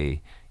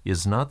today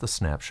is not the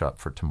snapshot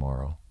for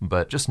tomorrow,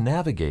 but just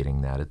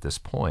navigating that at this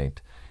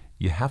point,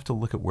 you have to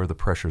look at where the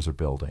pressures are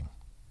building.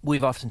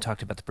 We've often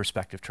talked about the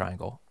perspective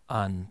triangle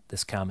on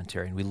this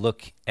commentary, and we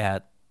look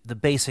at the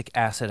basic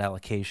asset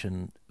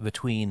allocation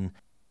between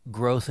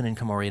growth and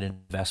income-oriented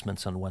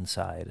investments on one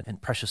side and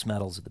precious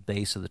metals at the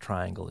base of the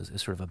triangle is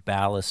sort of a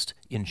ballast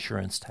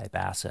insurance-type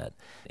asset,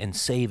 and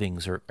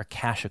savings or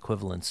cash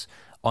equivalents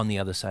on the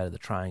other side of the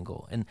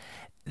triangle. And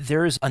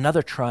there's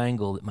another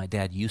triangle that my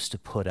dad used to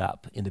put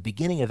up in the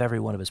beginning of every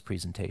one of his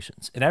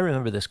presentations, and I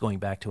remember this going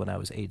back to when I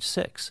was age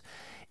 6.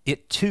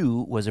 It,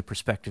 too, was a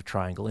perspective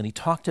triangle, and he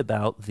talked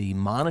about the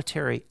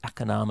monetary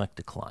economic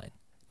decline.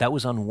 That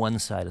was on one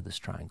side of this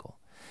triangle.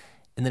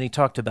 And then he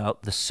talked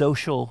about the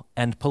social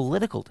and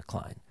political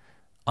decline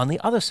on the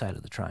other side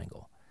of the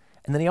triangle.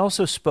 And then he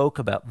also spoke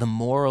about the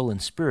moral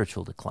and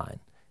spiritual decline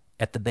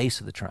at the base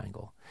of the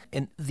triangle.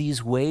 And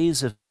these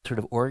ways of sort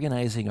of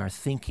organizing our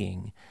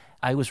thinking,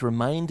 I was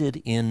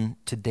reminded in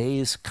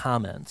today's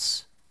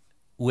comments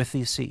with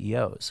these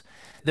CEOs,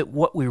 that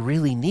what we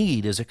really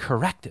need is a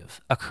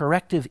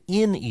corrective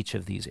in each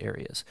of these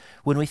areas.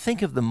 When we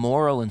think of the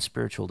moral and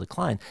spiritual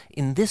decline,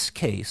 in this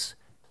case,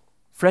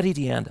 Freddie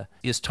DeAnda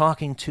is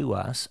talking to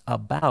us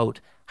about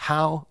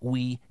how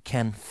we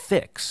can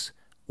fix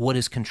what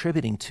is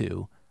contributing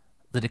to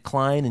the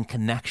decline in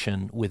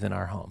connection within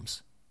our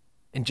homes.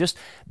 And just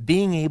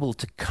being able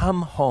to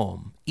come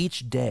home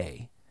each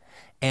day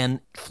and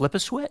flip a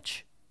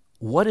switch.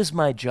 What is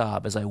my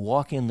job as I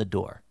walk in the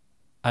door?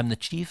 I'm the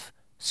chief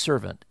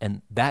servant,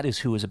 and that is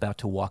who is about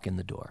to walk in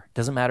the door.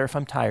 Doesn't matter if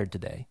I'm tired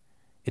today.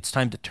 It's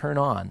time to turn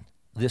on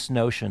this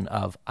notion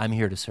of I'm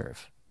here to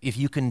serve. If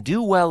you can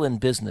do well in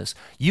business,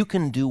 you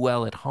can do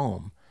well at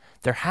home.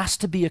 There has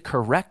to be a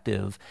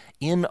corrective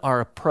in our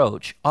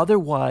approach.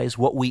 Otherwise,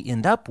 what we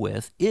end up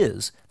with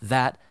is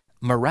that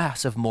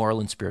morass of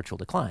moral and spiritual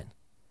decline.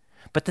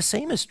 But the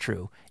same is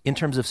true in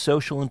terms of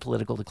social and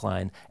political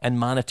decline and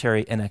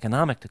monetary and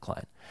economic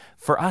decline.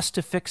 For us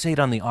to fixate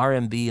on the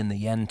RMB and the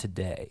yen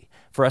today,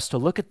 for us to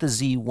look at the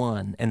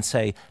Z1 and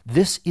say,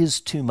 this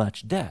is too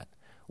much debt.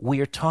 We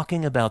are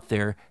talking about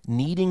there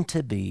needing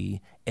to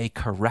be a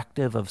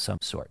corrective of some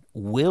sort.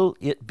 Will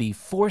it be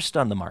forced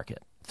on the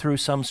market through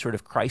some sort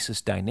of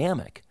crisis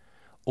dynamic,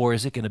 or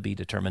is it going to be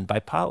determined by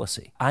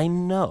policy? I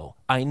know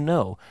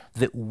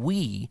that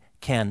we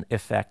can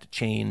effect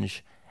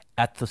change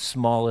at the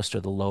smallest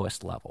or the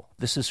lowest level.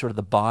 This is sort of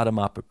the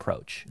bottom-up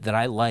approach that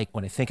I like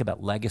when I think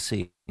about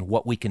legacy and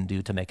what we can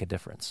do to make a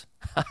difference.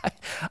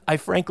 I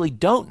frankly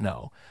don't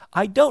know.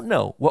 I don't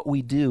know what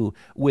we do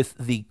with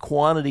the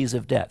quantities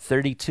of debt.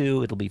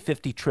 32, it'll be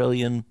 50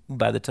 trillion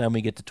by the time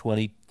we get to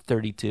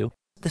 2032.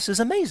 This is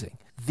amazing.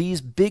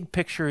 These big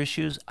picture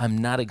issues, I'm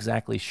not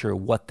exactly sure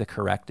what the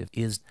corrective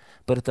is,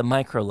 but at the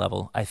micro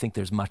level, I think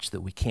there's much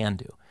that we can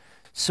do.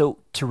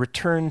 So to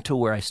return to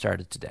where I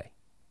started today,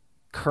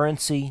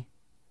 currency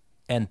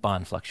and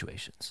bond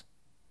fluctuations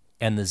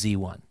and the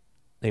Z1,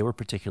 they were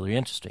particularly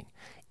interesting.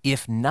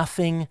 If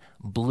nothing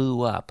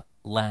blew up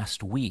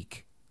last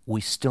week,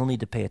 we still need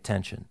to pay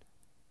attention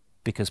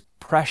because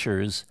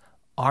pressures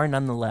are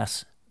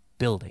nonetheless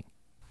building.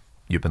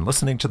 You've been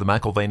listening to the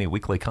McAlvany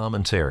Weekly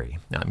Commentary.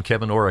 I'm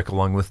Kevin Orrick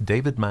along with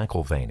David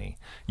McAlvany.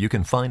 You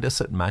can find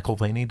us at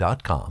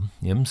McAlvany.com,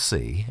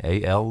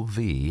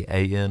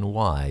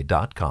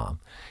 McAlvany.com,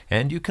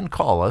 and you can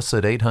call us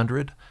at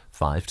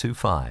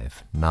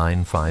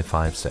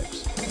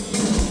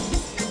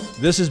 800-525-9556.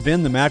 This has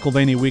been the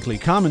McAlvany Weekly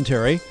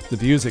Commentary. The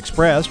views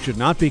expressed should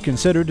not be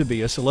considered to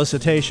be a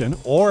solicitation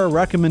or a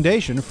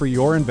recommendation for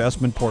your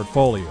investment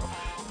portfolio.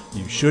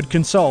 You should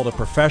consult a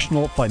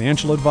professional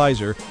financial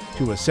advisor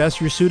to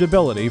assess your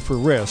suitability for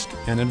risk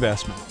and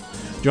investment.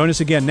 Join us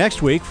again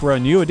next week for a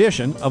new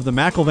edition of the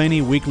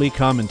McAlvany Weekly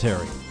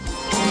Commentary.